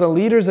others of the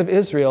leaders of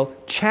Israel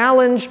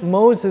challenge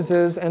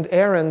Moses' and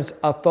Aaron's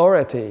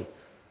authority.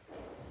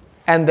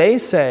 And they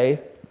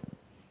say,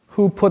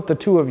 who put the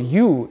two of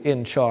you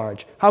in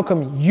charge? How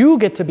come you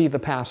get to be the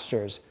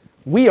pastors?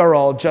 We are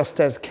all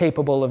just as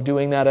capable of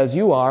doing that as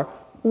you are.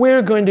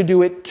 We're going to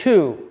do it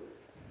too.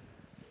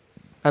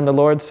 And the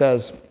Lord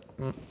says,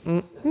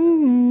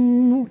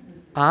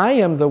 I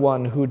am the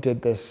one who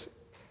did this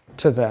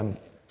to them.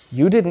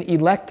 You didn't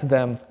elect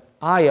them.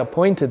 I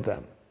appointed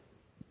them.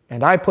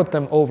 And I put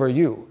them over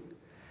you.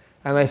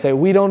 And they say,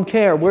 we don't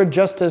care. We're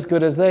just as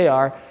good as they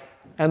are.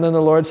 And then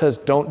the Lord says,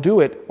 don't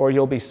do it or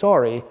you'll be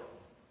sorry.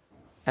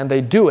 And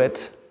they do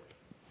it.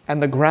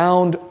 And the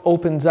ground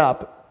opens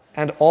up.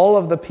 And all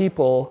of the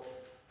people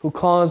who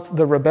caused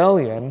the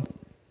rebellion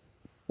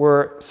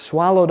were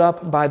swallowed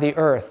up by the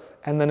earth.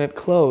 And then it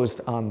closed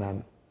on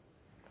them.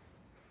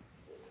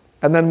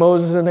 And then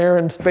Moses and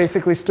Aaron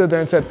basically stood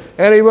there and said,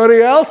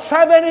 anybody else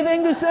have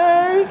anything to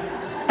say?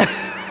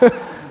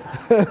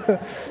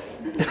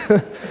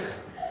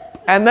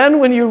 And then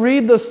when you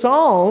read the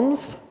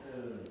Psalms,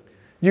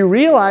 you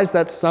realize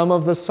that some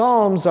of the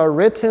Psalms are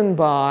written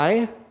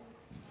by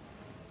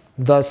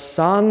the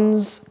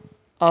sons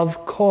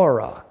of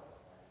Korah.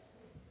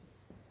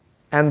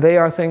 And they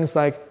are things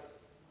like,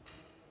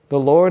 the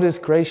Lord is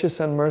gracious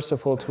and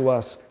merciful to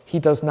us. He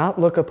does not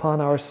look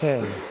upon our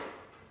sins.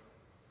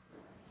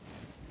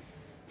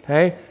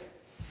 Okay?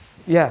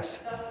 Yes?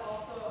 That's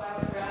also, I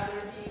would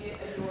rather be a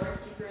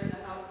doorkeeper in the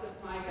house of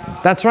my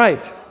God. That's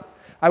right.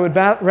 I would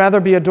rather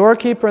be a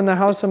doorkeeper in the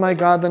house of my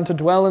God than to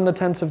dwell in the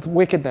tents of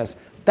wickedness.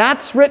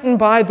 That's written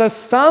by the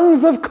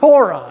sons of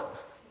Korah.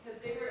 Because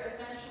they were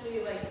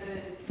essentially like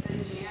the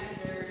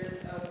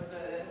janitors of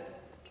the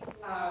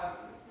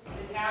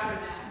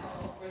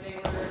tabernacle, where they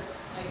were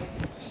like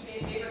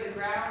they were the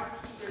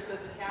groundskeepers of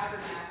the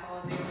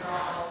tabernacle, and they were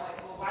all like,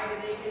 well, why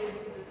did they get to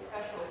do the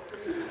special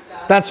priest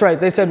stuff? That's right.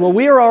 They said, well,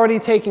 we are already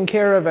taking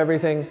care of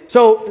everything.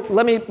 So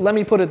let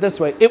me put it this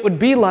way. It would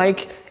be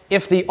like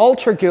if the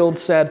altar guild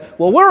said,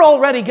 well, we're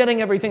already getting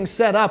everything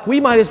set up. We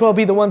might as well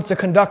be the ones to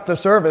conduct the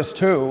service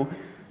too.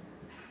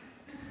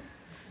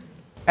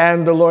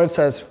 And the Lord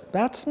says,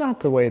 that's not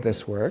the way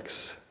this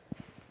works.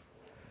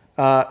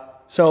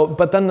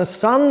 But then the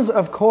sons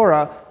of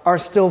Korah are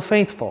still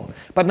faithful.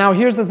 But now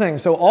here's the thing.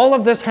 So all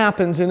of this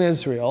happens in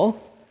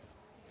Israel.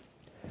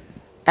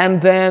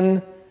 And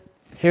then,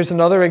 here's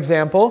another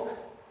example.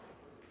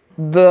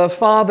 The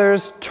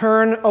fathers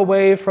turn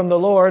away from the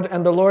Lord,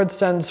 and the Lord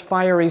sends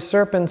fiery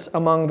serpents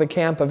among the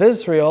camp of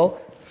Israel.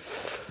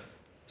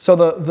 So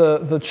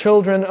the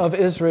children of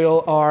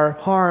Israel are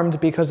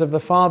harmed because of the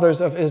fathers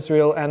of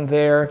Israel and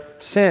their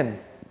sin.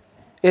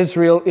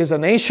 Israel is a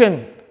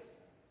nation.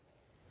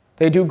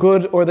 They do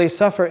good or they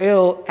suffer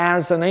ill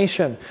as a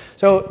nation.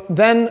 So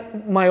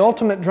then my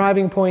ultimate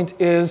driving point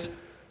is,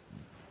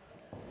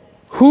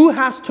 who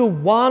has to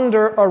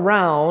wander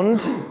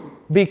around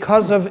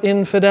because of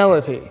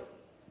infidelity?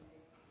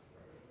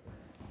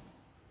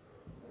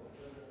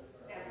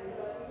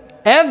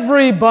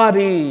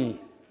 Everybody.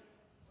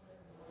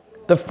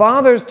 The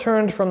fathers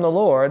turned from the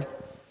Lord,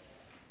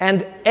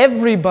 and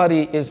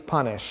everybody is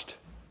punished.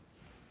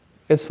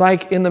 It's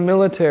like in the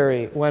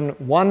military, when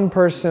one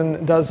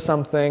person does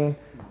something,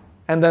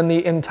 and then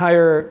the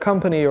entire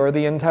company or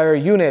the entire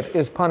unit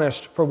is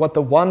punished for what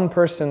the one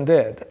person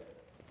did.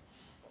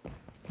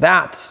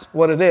 That's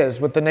what it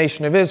is with the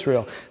nation of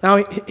Israel.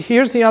 Now,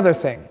 here's the other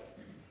thing.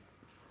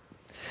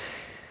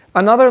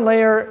 Another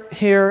layer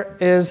here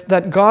is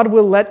that God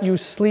will let you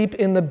sleep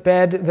in the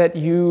bed that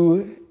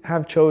you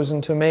have chosen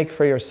to make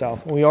for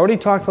yourself. We already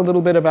talked a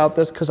little bit about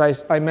this because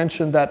I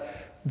mentioned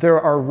that there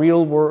are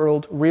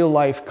real-world,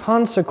 real-life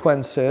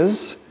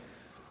consequences,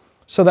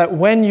 so that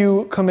when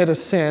you commit a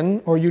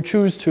sin or you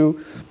choose to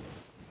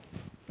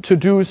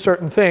do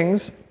certain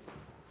things,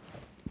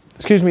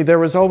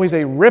 there is always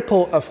a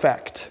ripple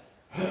effect.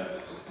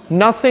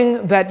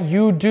 Nothing that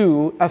you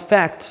do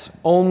affects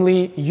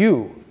only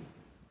you.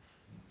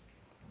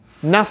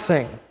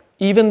 Nothing.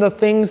 Even the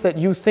things that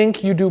you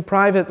think you do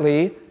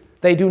privately,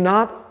 they do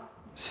not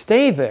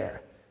stay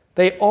there.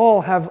 They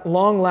all have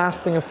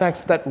long-lasting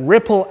effects that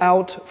ripple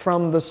out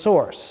from the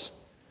source.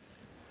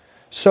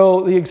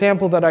 So the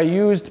example that I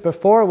used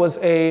before was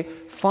a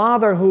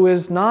father who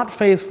is not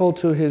faithful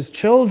to his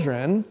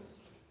children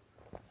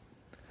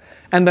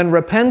and then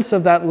repents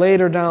of that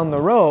later down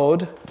the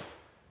road.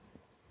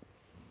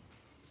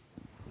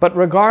 But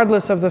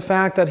regardless of the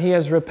fact that he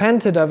has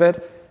repented of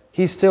it,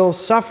 he still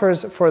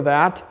suffers for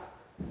that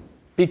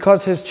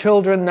because his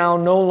children now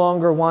no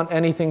longer want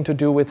anything to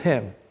do with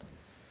him.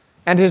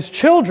 And his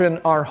children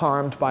are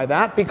harmed by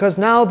that because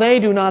now they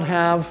do not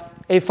have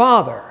a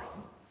father.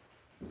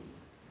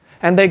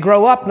 And they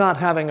grow up not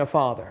having a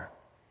father.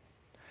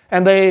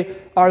 And they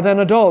are then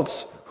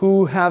adults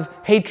who have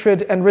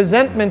hatred and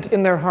resentment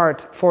in their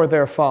heart for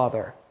their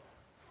father.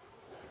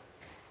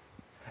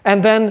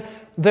 And then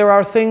there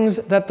are things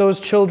that those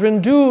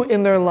children do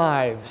in their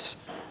lives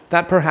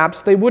that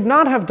perhaps they would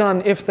not have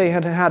done if they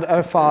had had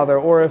a father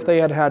or if they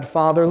had had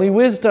fatherly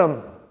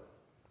wisdom.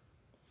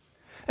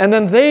 And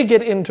then they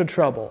get into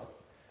trouble.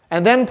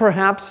 And then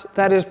perhaps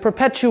that is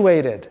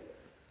perpetuated.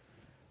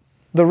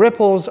 The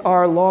ripples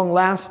are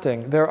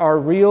long-lasting. There are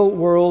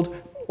real-world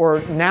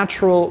or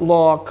natural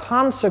law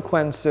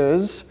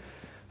consequences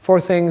for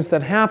things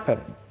that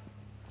happen.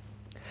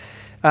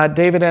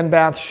 David and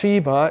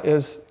Bathsheba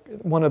is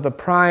one of the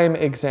prime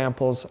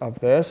examples of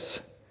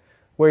this,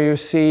 where you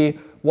see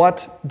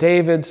what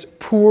David's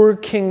poor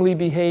kingly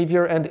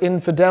behavior and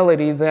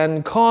infidelity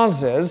then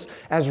causes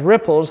as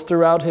ripples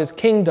throughout his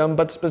kingdom,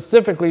 but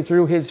specifically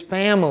through his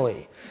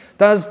family.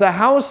 Does the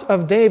house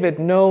of David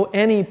know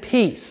any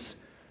peace?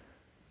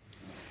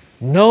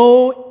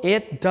 No,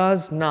 it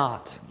does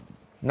not.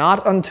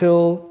 Not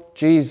until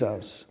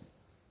Jesus.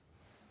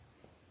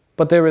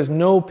 But there is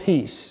no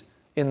peace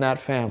in that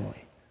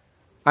family.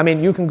 I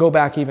mean, you can go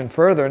back even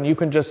further and you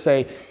can just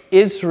say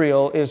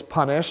Israel is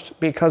punished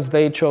because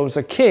they chose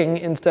a king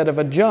instead of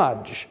a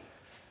judge.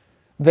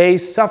 They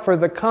suffer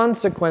the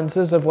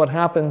consequences of what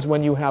happens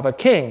when you have a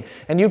king.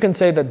 And you can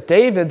say that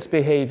David's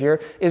behavior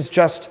is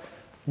just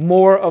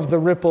more of the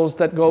ripples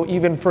that go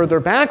even further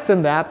back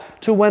than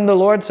that to when the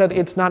Lord said,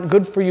 it's not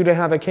good for you to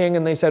have a king,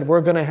 and they said,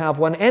 we're going to have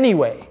one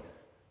anyway.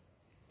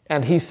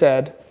 And he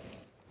said,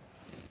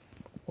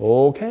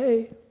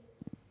 okay.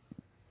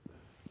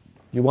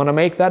 You want to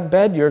make that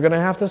bed, you're going to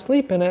have to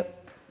sleep in it.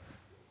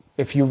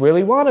 If you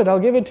really want it, I'll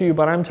give it to you,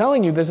 but I'm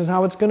telling you, this is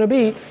how it's going to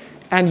be.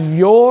 And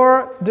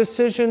your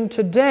decision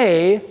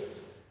today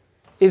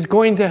is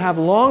going to have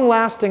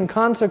long-lasting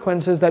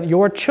consequences that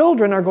your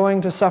children are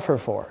going to suffer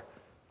for.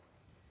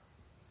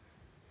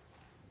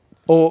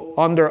 Oh,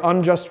 under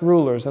unjust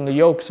rulers and the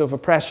yokes of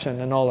oppression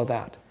and all of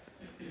that.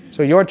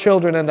 So your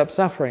children end up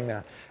suffering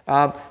that.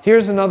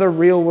 Here's another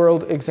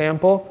real-world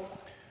example.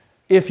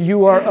 If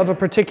you are of a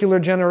particular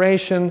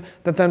generation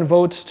that then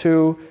votes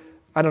to,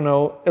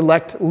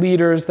 elect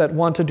leaders that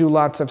want to do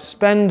lots of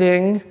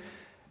spending,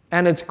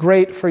 and it's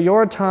great for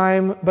your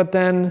time, but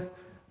then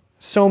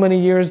so many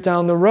years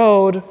down the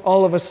road,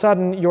 all of a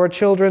sudden your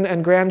children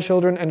and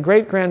grandchildren and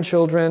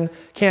great-grandchildren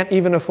can't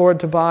even afford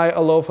to buy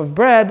a loaf of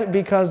bread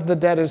because the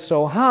debt is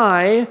so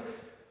high.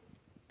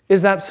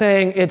 Is that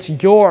saying it's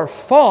your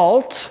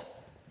fault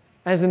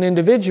as an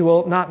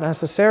individual? Not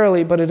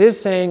necessarily, but it is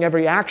saying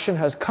every action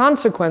has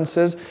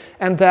consequences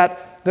and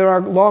that there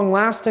are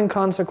long-lasting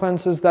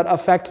consequences that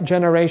affect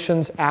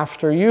generations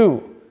after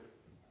you.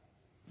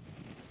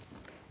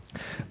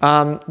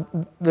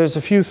 There's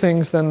a few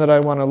things then that I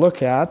want to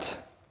look at.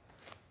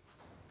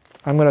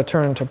 I'm going to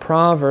turn to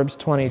Proverbs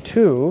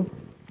 22.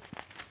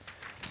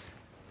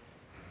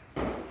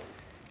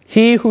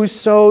 He who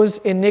sows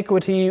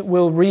iniquity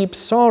will reap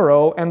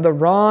sorrow, and the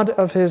rod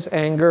of his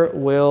anger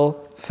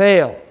will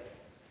fail.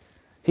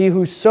 He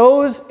who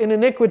sows in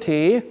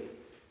iniquity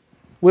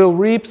will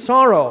reap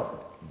sorrow.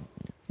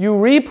 You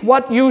reap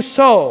what you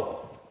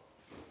sow.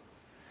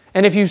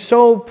 And if you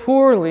sow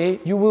poorly,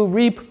 you will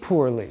reap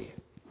poorly.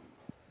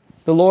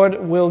 The Lord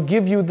will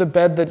give you the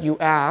bed that you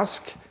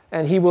ask,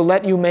 and He will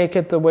let you make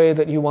it the way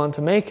that you want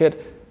to make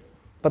it.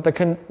 But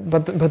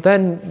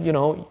then,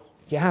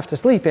 you have to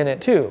sleep in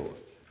it too.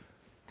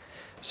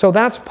 So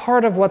that's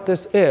part of what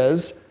this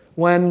is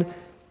when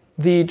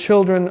the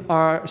children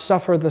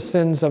suffer the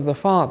sins of the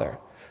father.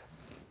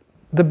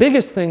 The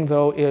biggest thing,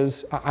 though,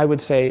 is, I would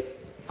say,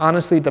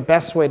 honestly, the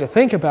best way to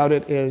think about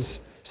it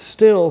is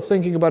still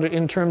thinking about it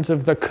in terms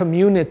of the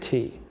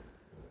community,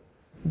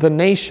 the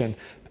nation.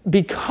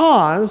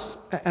 Because,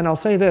 and I'll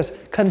say this,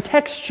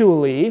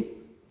 contextually,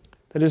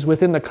 that is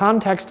within the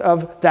context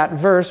of that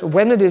verse,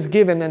 when it is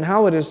given and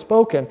how it is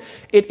spoken,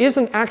 it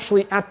isn't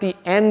actually at the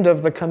end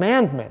of the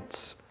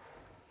commandments.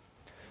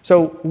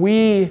 So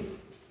we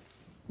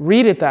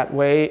read it that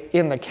way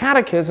in the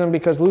Catechism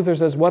because Luther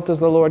says, what does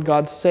the Lord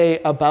God say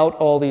about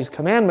all these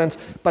commandments?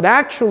 But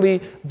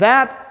actually,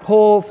 that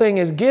whole thing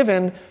is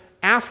given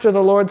after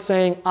the Lord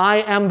saying,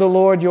 I am the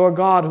Lord your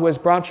God who has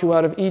brought you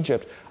out of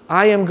Egypt.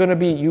 I am going to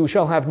be, you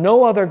shall have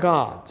no other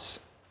gods.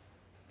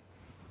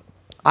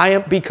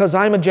 Because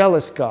I'm a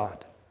jealous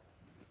God.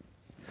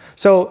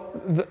 So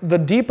the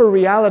deeper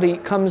reality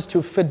comes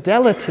to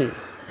fidelity,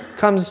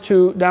 comes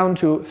down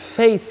to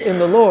faith in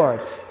the Lord,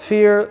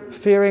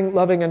 fearing,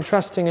 loving, and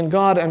trusting in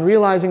God, and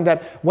realizing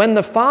that when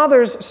the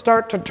fathers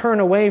start to turn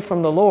away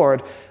from the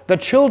Lord, the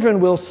children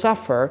will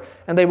suffer,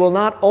 and they will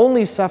not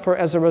only suffer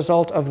as a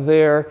result of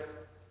their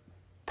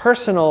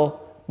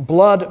personal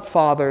blood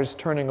fathers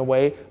turning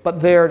away,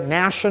 but their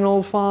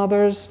national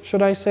fathers,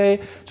 should I say.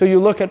 So you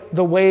look at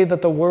the way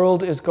that the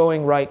world is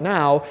going right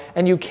now,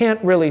 and you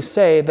can't really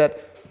say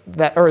that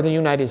or the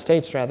United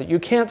States rather, you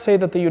can't say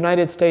that the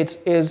United States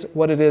is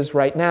what it is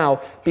right now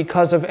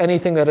because of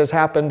anything that has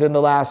happened in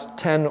the last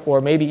 10 or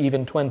maybe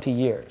even 20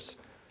 years.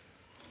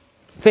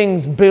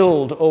 Things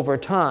build over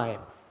time.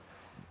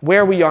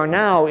 Where we are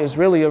now is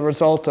really a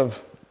result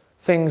of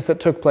things that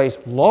took place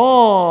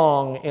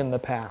long in the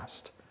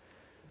past.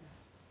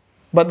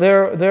 But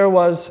there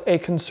was a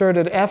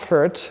concerted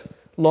effort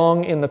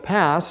long in the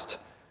past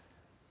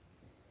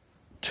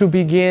to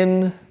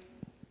begin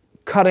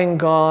cutting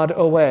God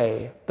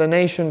away. The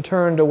nation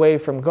turned away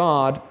from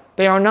God.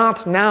 They are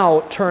not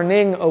now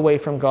turning away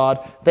from God.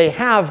 They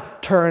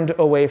have turned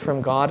away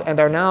from God, and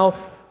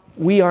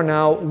we are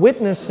now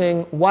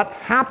witnessing what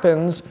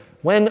happens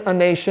when a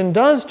nation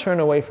does turn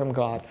away from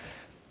God.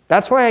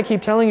 That's why I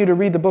keep telling you to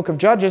read the book of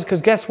Judges,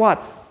 because guess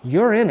what?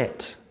 You're in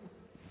it.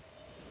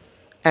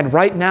 And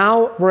right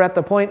now, we're at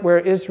the point where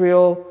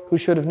Israel, who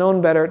should have known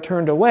better,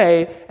 turned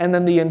away, and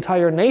then the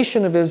entire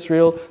nation of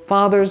Israel,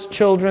 fathers,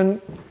 children,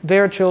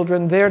 their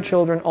children,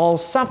 all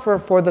suffer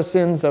for the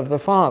sins of the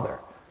father.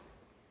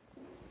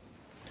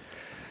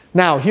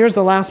 Now, here's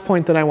the last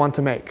point that I want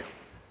to make.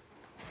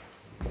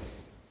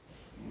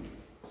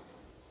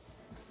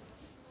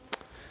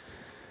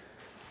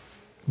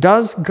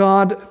 Does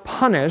God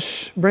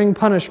bring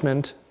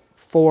punishment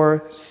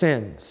for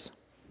sins?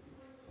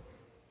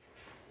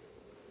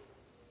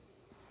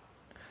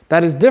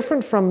 That is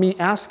different from me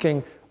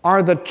asking,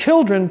 are the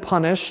children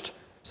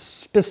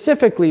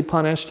specifically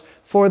punished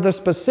for the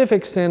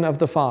specific sin of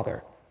the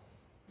father?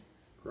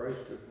 Christ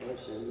took my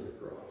sin to the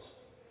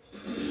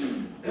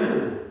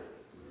cross.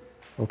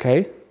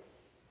 Okay.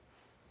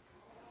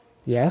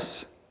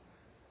 Yes.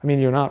 I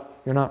mean, you're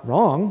not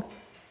wrong.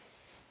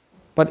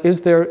 But is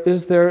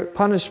there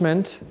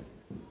punishment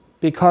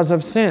because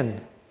of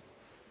sin?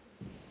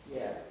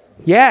 Yes.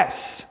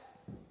 Yes.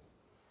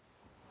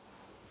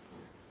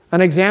 An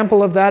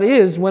example of that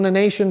is when a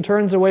nation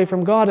turns away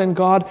from God and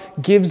God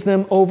gives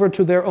them over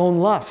to their own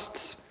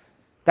lusts.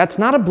 That's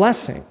not a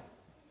blessing.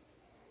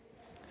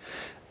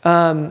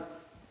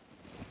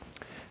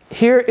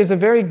 Here is a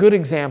very good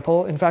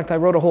example. In fact, I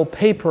wrote a whole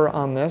paper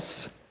on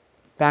this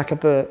back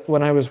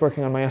when I was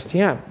working on my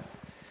STM.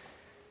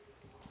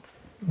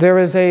 There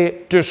is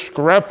a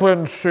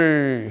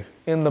discrepancy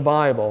in the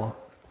Bible.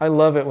 I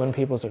love it when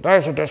people say,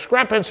 there's a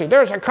discrepancy,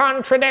 there's a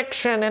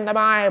contradiction in the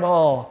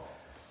Bible.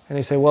 And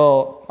you say,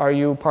 well, are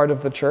you part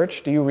of the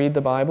church? Do you read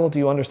the Bible? Do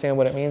you understand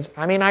what it means?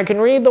 I mean, I can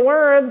read the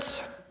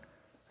words.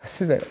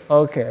 You say,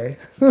 okay.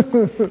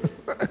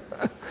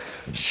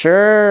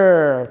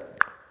 Sure.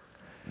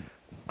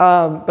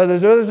 But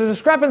there's a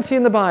discrepancy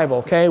in the Bible,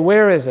 okay?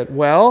 Where is it?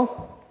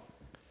 Well,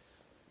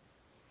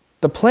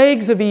 the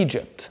plagues of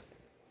Egypt.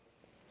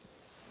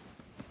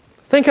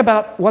 Think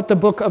about what the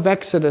book of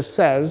Exodus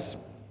says,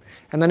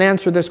 and then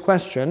answer this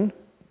question.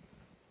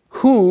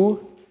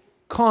 Who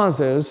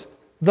causes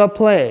the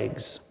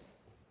plagues?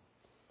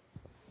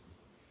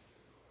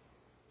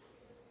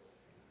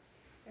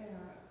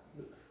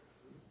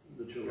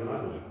 The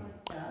children.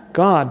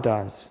 God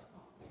does.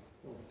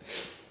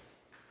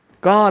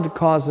 God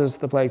causes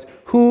the plagues.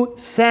 Who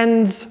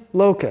sends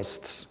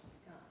locusts?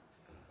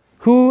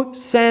 Who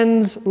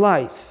sends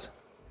lice?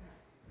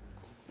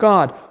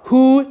 God.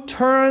 Who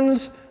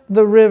turns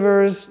the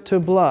rivers to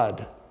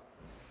blood?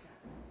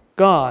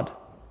 God.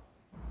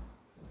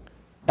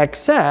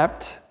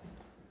 Except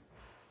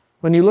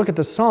when you look at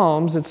the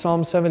Psalms, it's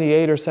Psalm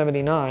 78 or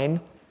 79,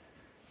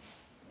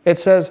 it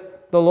says,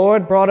 the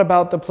Lord brought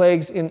about the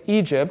plagues in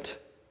Egypt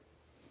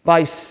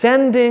by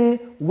sending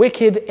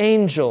wicked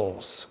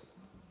angels.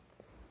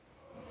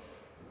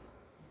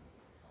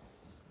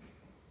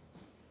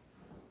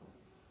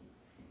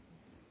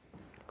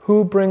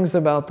 Who brings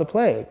about the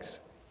plagues?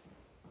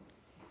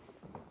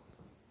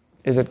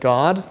 Is it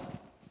God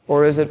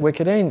or is it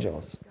wicked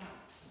angels?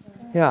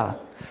 Yeah.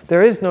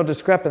 There is no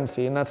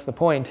discrepancy, and that's the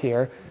point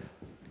here.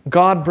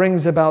 God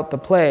brings about the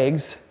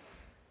plagues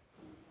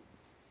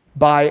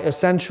by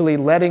essentially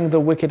letting the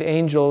wicked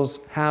angels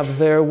have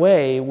their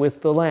way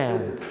with the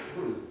land.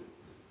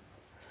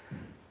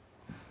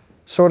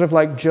 Sort of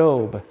like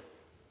Job.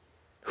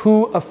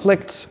 Who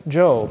afflicts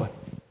Job?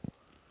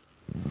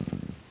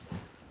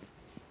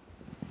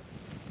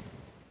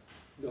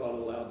 God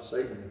allowed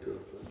Satan to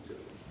afflict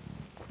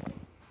Job.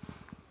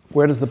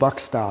 Where does the buck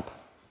stop?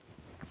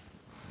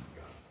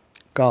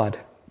 God.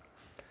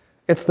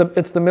 It's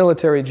the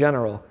military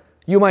general.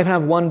 You might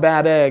have one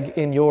bad egg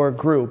in your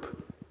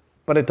group,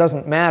 but it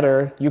doesn't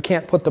matter. You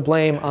can't put the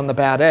blame on the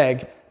bad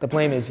egg. The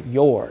blame is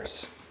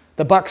yours.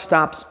 The buck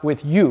stops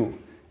with you.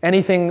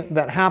 Anything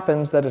that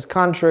happens that is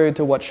contrary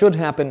to what should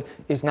happen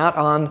is not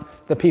on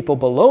the people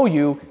below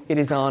you, it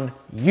is on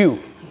you.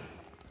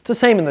 It's the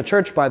same in the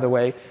church, by the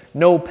way.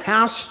 No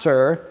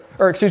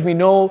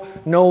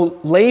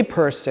lay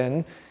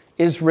person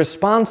is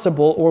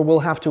responsible or will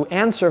have to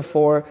answer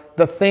for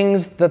the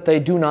things that they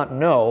do not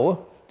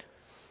know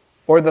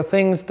or the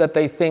things that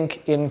they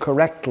think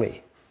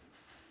incorrectly.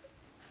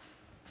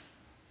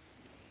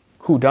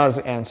 Who does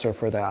answer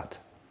for that?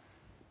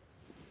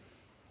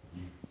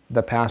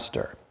 The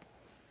pastor.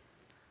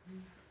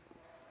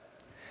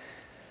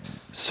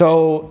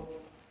 So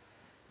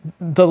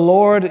the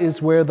Lord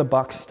is where the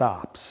buck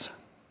stops.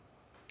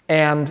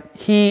 And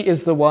He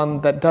is the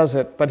one that does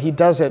it, but He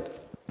does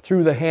it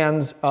through the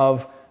hands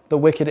of the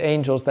wicked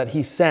angels that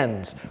He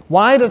sends.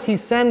 Why does He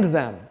send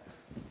them?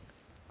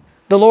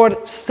 The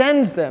Lord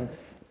sends them.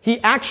 He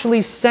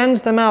actually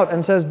sends them out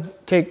and says,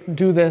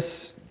 do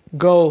this,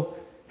 go,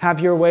 have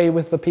your way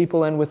with the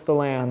people and with the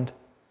land.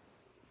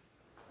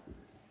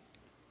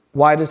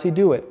 Why does He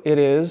do it? It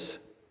is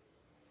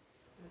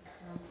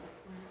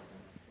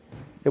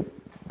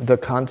the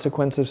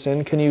consequence of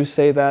sin. Can you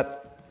say that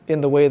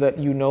in the way that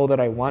you know that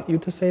I want you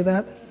to say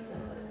that?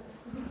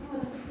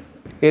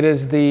 It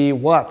is the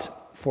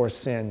what for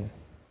sin?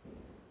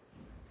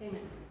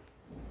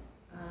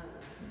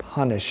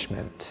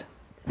 Punishment.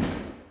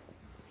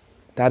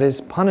 That is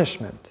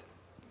punishment.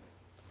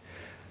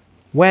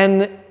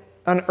 When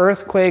an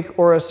earthquake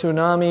or a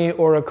tsunami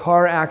or a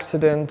car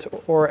accident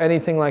or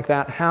anything like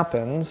that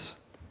happens,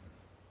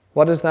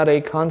 what is that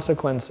a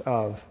consequence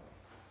of?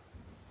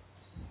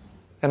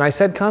 And I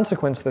said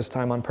consequence this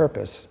time on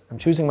purpose. I'm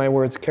choosing my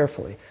words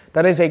carefully.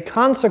 That is a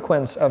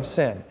consequence of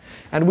sin.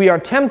 And we are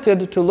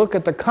tempted to look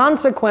at the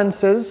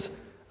consequences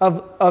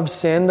of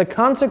sin, the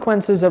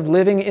consequences of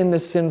living in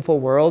this sinful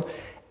world,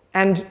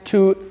 and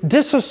to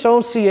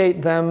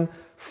disassociate them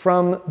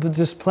from the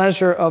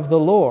displeasure of the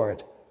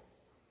Lord.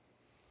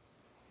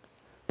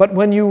 But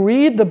when you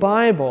read the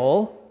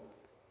Bible,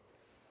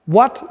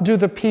 what do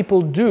the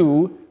people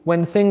do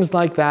when things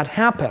like that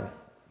happen?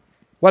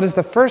 What is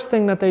the first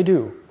thing that they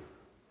do?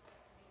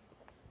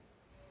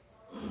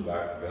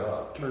 Back to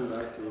God. Turn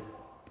back to you.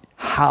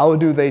 How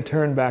do they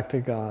turn back to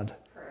God?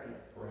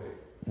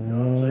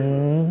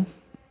 Pray.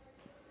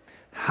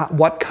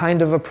 What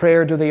kind of a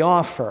prayer do they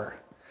offer?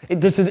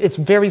 It's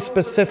very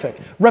specific.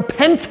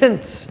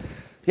 Repentance.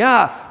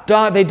 Yeah,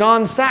 they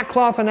don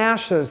sackcloth and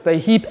ashes. They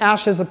heap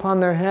ashes upon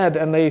their head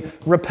and they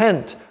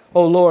repent.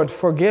 Oh Lord,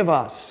 forgive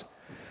us.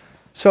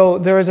 So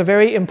there is a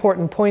very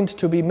important point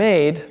to be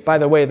made. By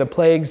the way, the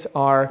plagues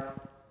are,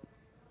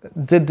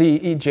 did the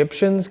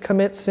Egyptians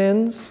commit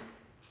sins?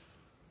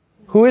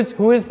 Who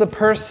is the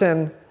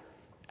person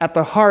at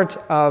the heart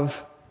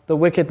of the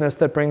wickedness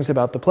that brings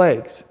about the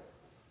plagues?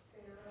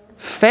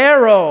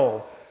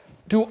 Pharaoh.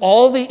 Do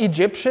all the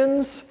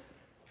Egyptians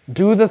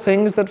do the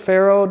things that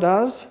Pharaoh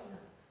does?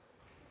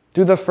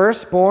 Do the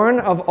firstborn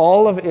of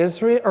all of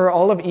Israel or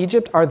all of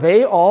Egypt, are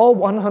they all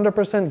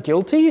 100%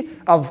 guilty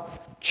of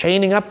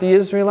chaining up the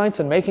Israelites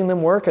and making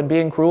them work and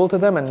being cruel to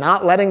them and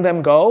not letting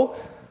them go?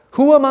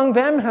 Who among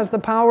them has the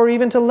power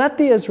even to let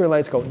the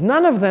Israelites go?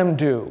 None of them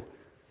do.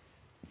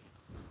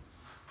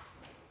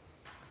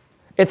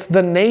 It's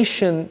the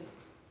nation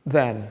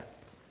then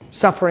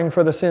suffering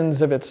for the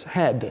sins of its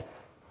head,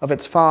 of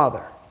its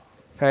father.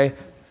 Okay,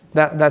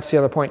 that's the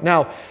other point.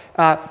 Now,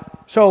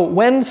 so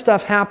when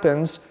stuff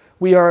happens,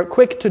 we are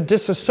quick to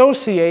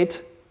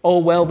disassociate, oh,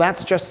 well,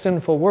 that's just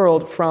sinful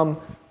world, from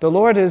the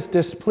Lord is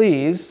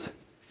displeased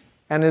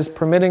and is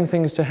permitting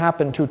things to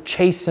happen to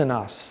chasten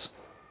us.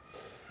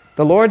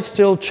 The Lord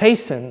still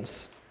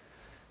chastens.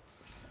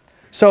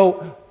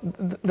 So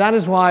that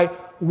is why,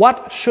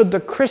 what should the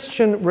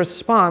Christian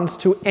response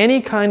to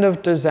any kind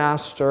of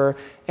disaster,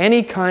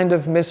 any kind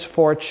of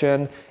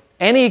misfortune,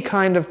 any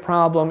kind of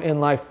problem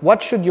in life,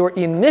 what should your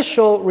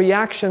initial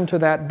reaction to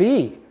that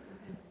be?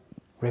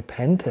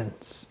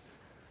 Repentance.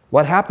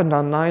 What happened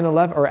on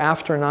 9/11 or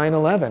after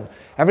 9/11?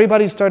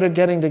 Everybody started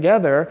getting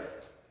together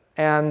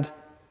and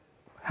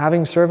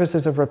having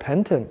services of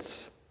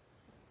repentance.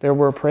 There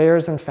were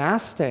prayers and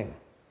fasting.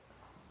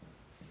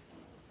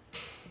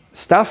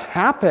 Stuff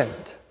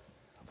happened.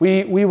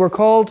 We were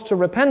called to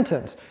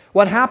repentance.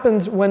 What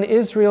happens when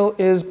Israel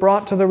is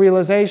brought to the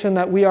realization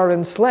that we are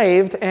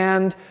enslaved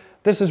and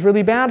this is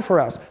really bad for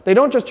us? They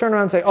don't just turn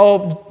around and say,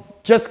 oh,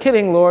 just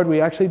kidding, Lord,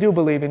 we actually do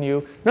believe in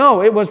you.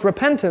 No, it was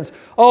repentance.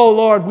 Oh,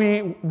 Lord,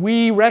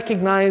 we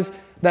recognize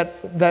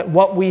that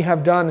what we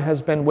have done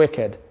has been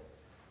wicked.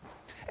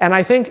 And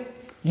I think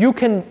you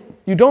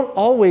don't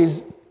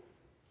always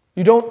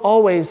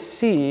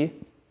see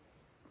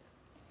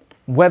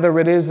whether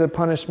it is a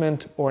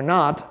punishment or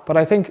not, but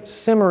I think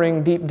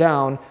simmering deep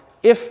down,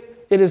 if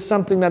it is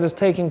something that is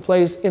taking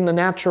place in the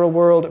natural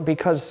world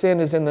because sin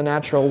is in the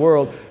natural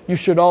world, you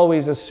should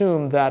always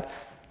assume that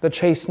the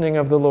chastening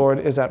of the Lord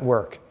is at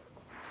work.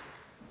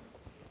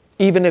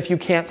 Even if you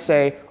can't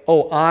say,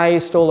 oh, I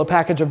stole a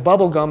package of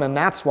bubble gum and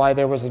that's why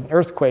there was an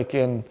earthquake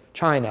in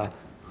China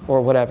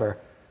or whatever,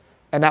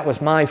 and that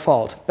was my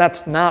fault.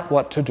 That's not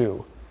what to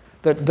do.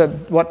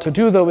 What to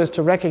do, though, is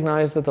to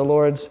recognize that the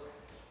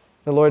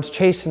Lord's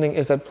chastening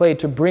is at play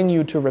to bring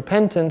you to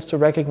repentance, to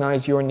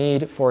recognize your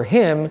need for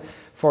Him,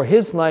 for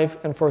His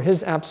life, and for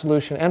His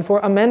absolution, and for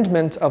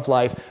amendment of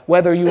life,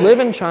 whether you live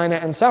in China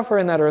and suffer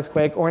in that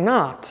earthquake or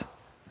not.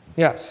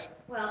 Yes?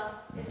 Well,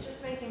 it's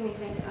just making me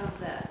think of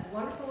that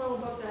wonderful little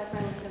book that I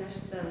finally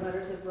finished, The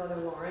Letters of Brother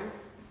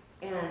Lawrence.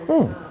 And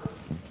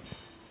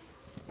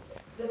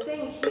the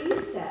thing he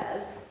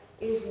says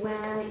is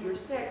when you're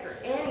sick or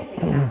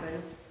anything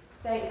happens,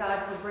 thank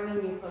God for bringing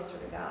you closer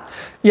to God.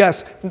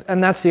 Yes,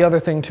 and that's the other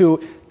thing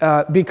too.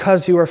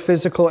 Because you are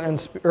physical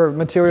or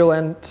material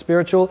and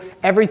spiritual,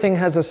 every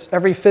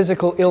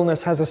physical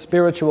illness has a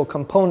spiritual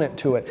component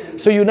to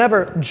it. So you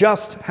never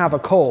just have a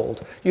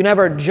cold. You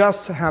never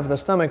just have the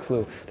stomach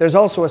flu. There's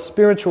also a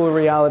spiritual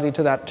reality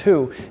to that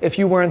too. If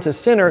you weren't a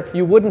sinner,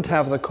 you wouldn't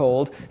have the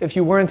cold. If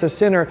you weren't a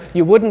sinner,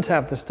 you wouldn't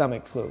have the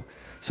stomach flu.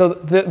 So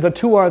the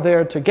two are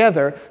there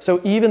together.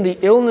 So even the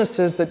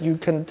illnesses that you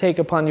can take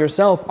upon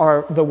yourself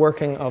are the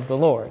working of the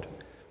Lord.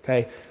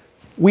 Okay,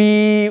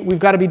 we've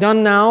got to be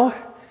done now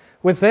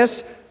with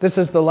this. This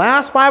is the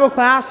last Bible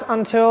class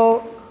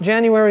until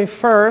January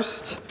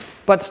 1st,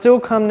 but still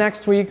come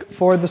next week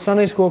for the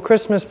Sunday School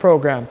Christmas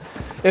program.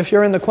 If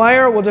you're in the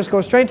choir, we'll just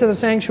go straight to the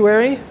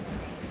sanctuary,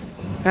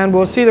 and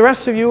we'll see the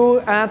rest of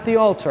you at the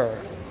altar.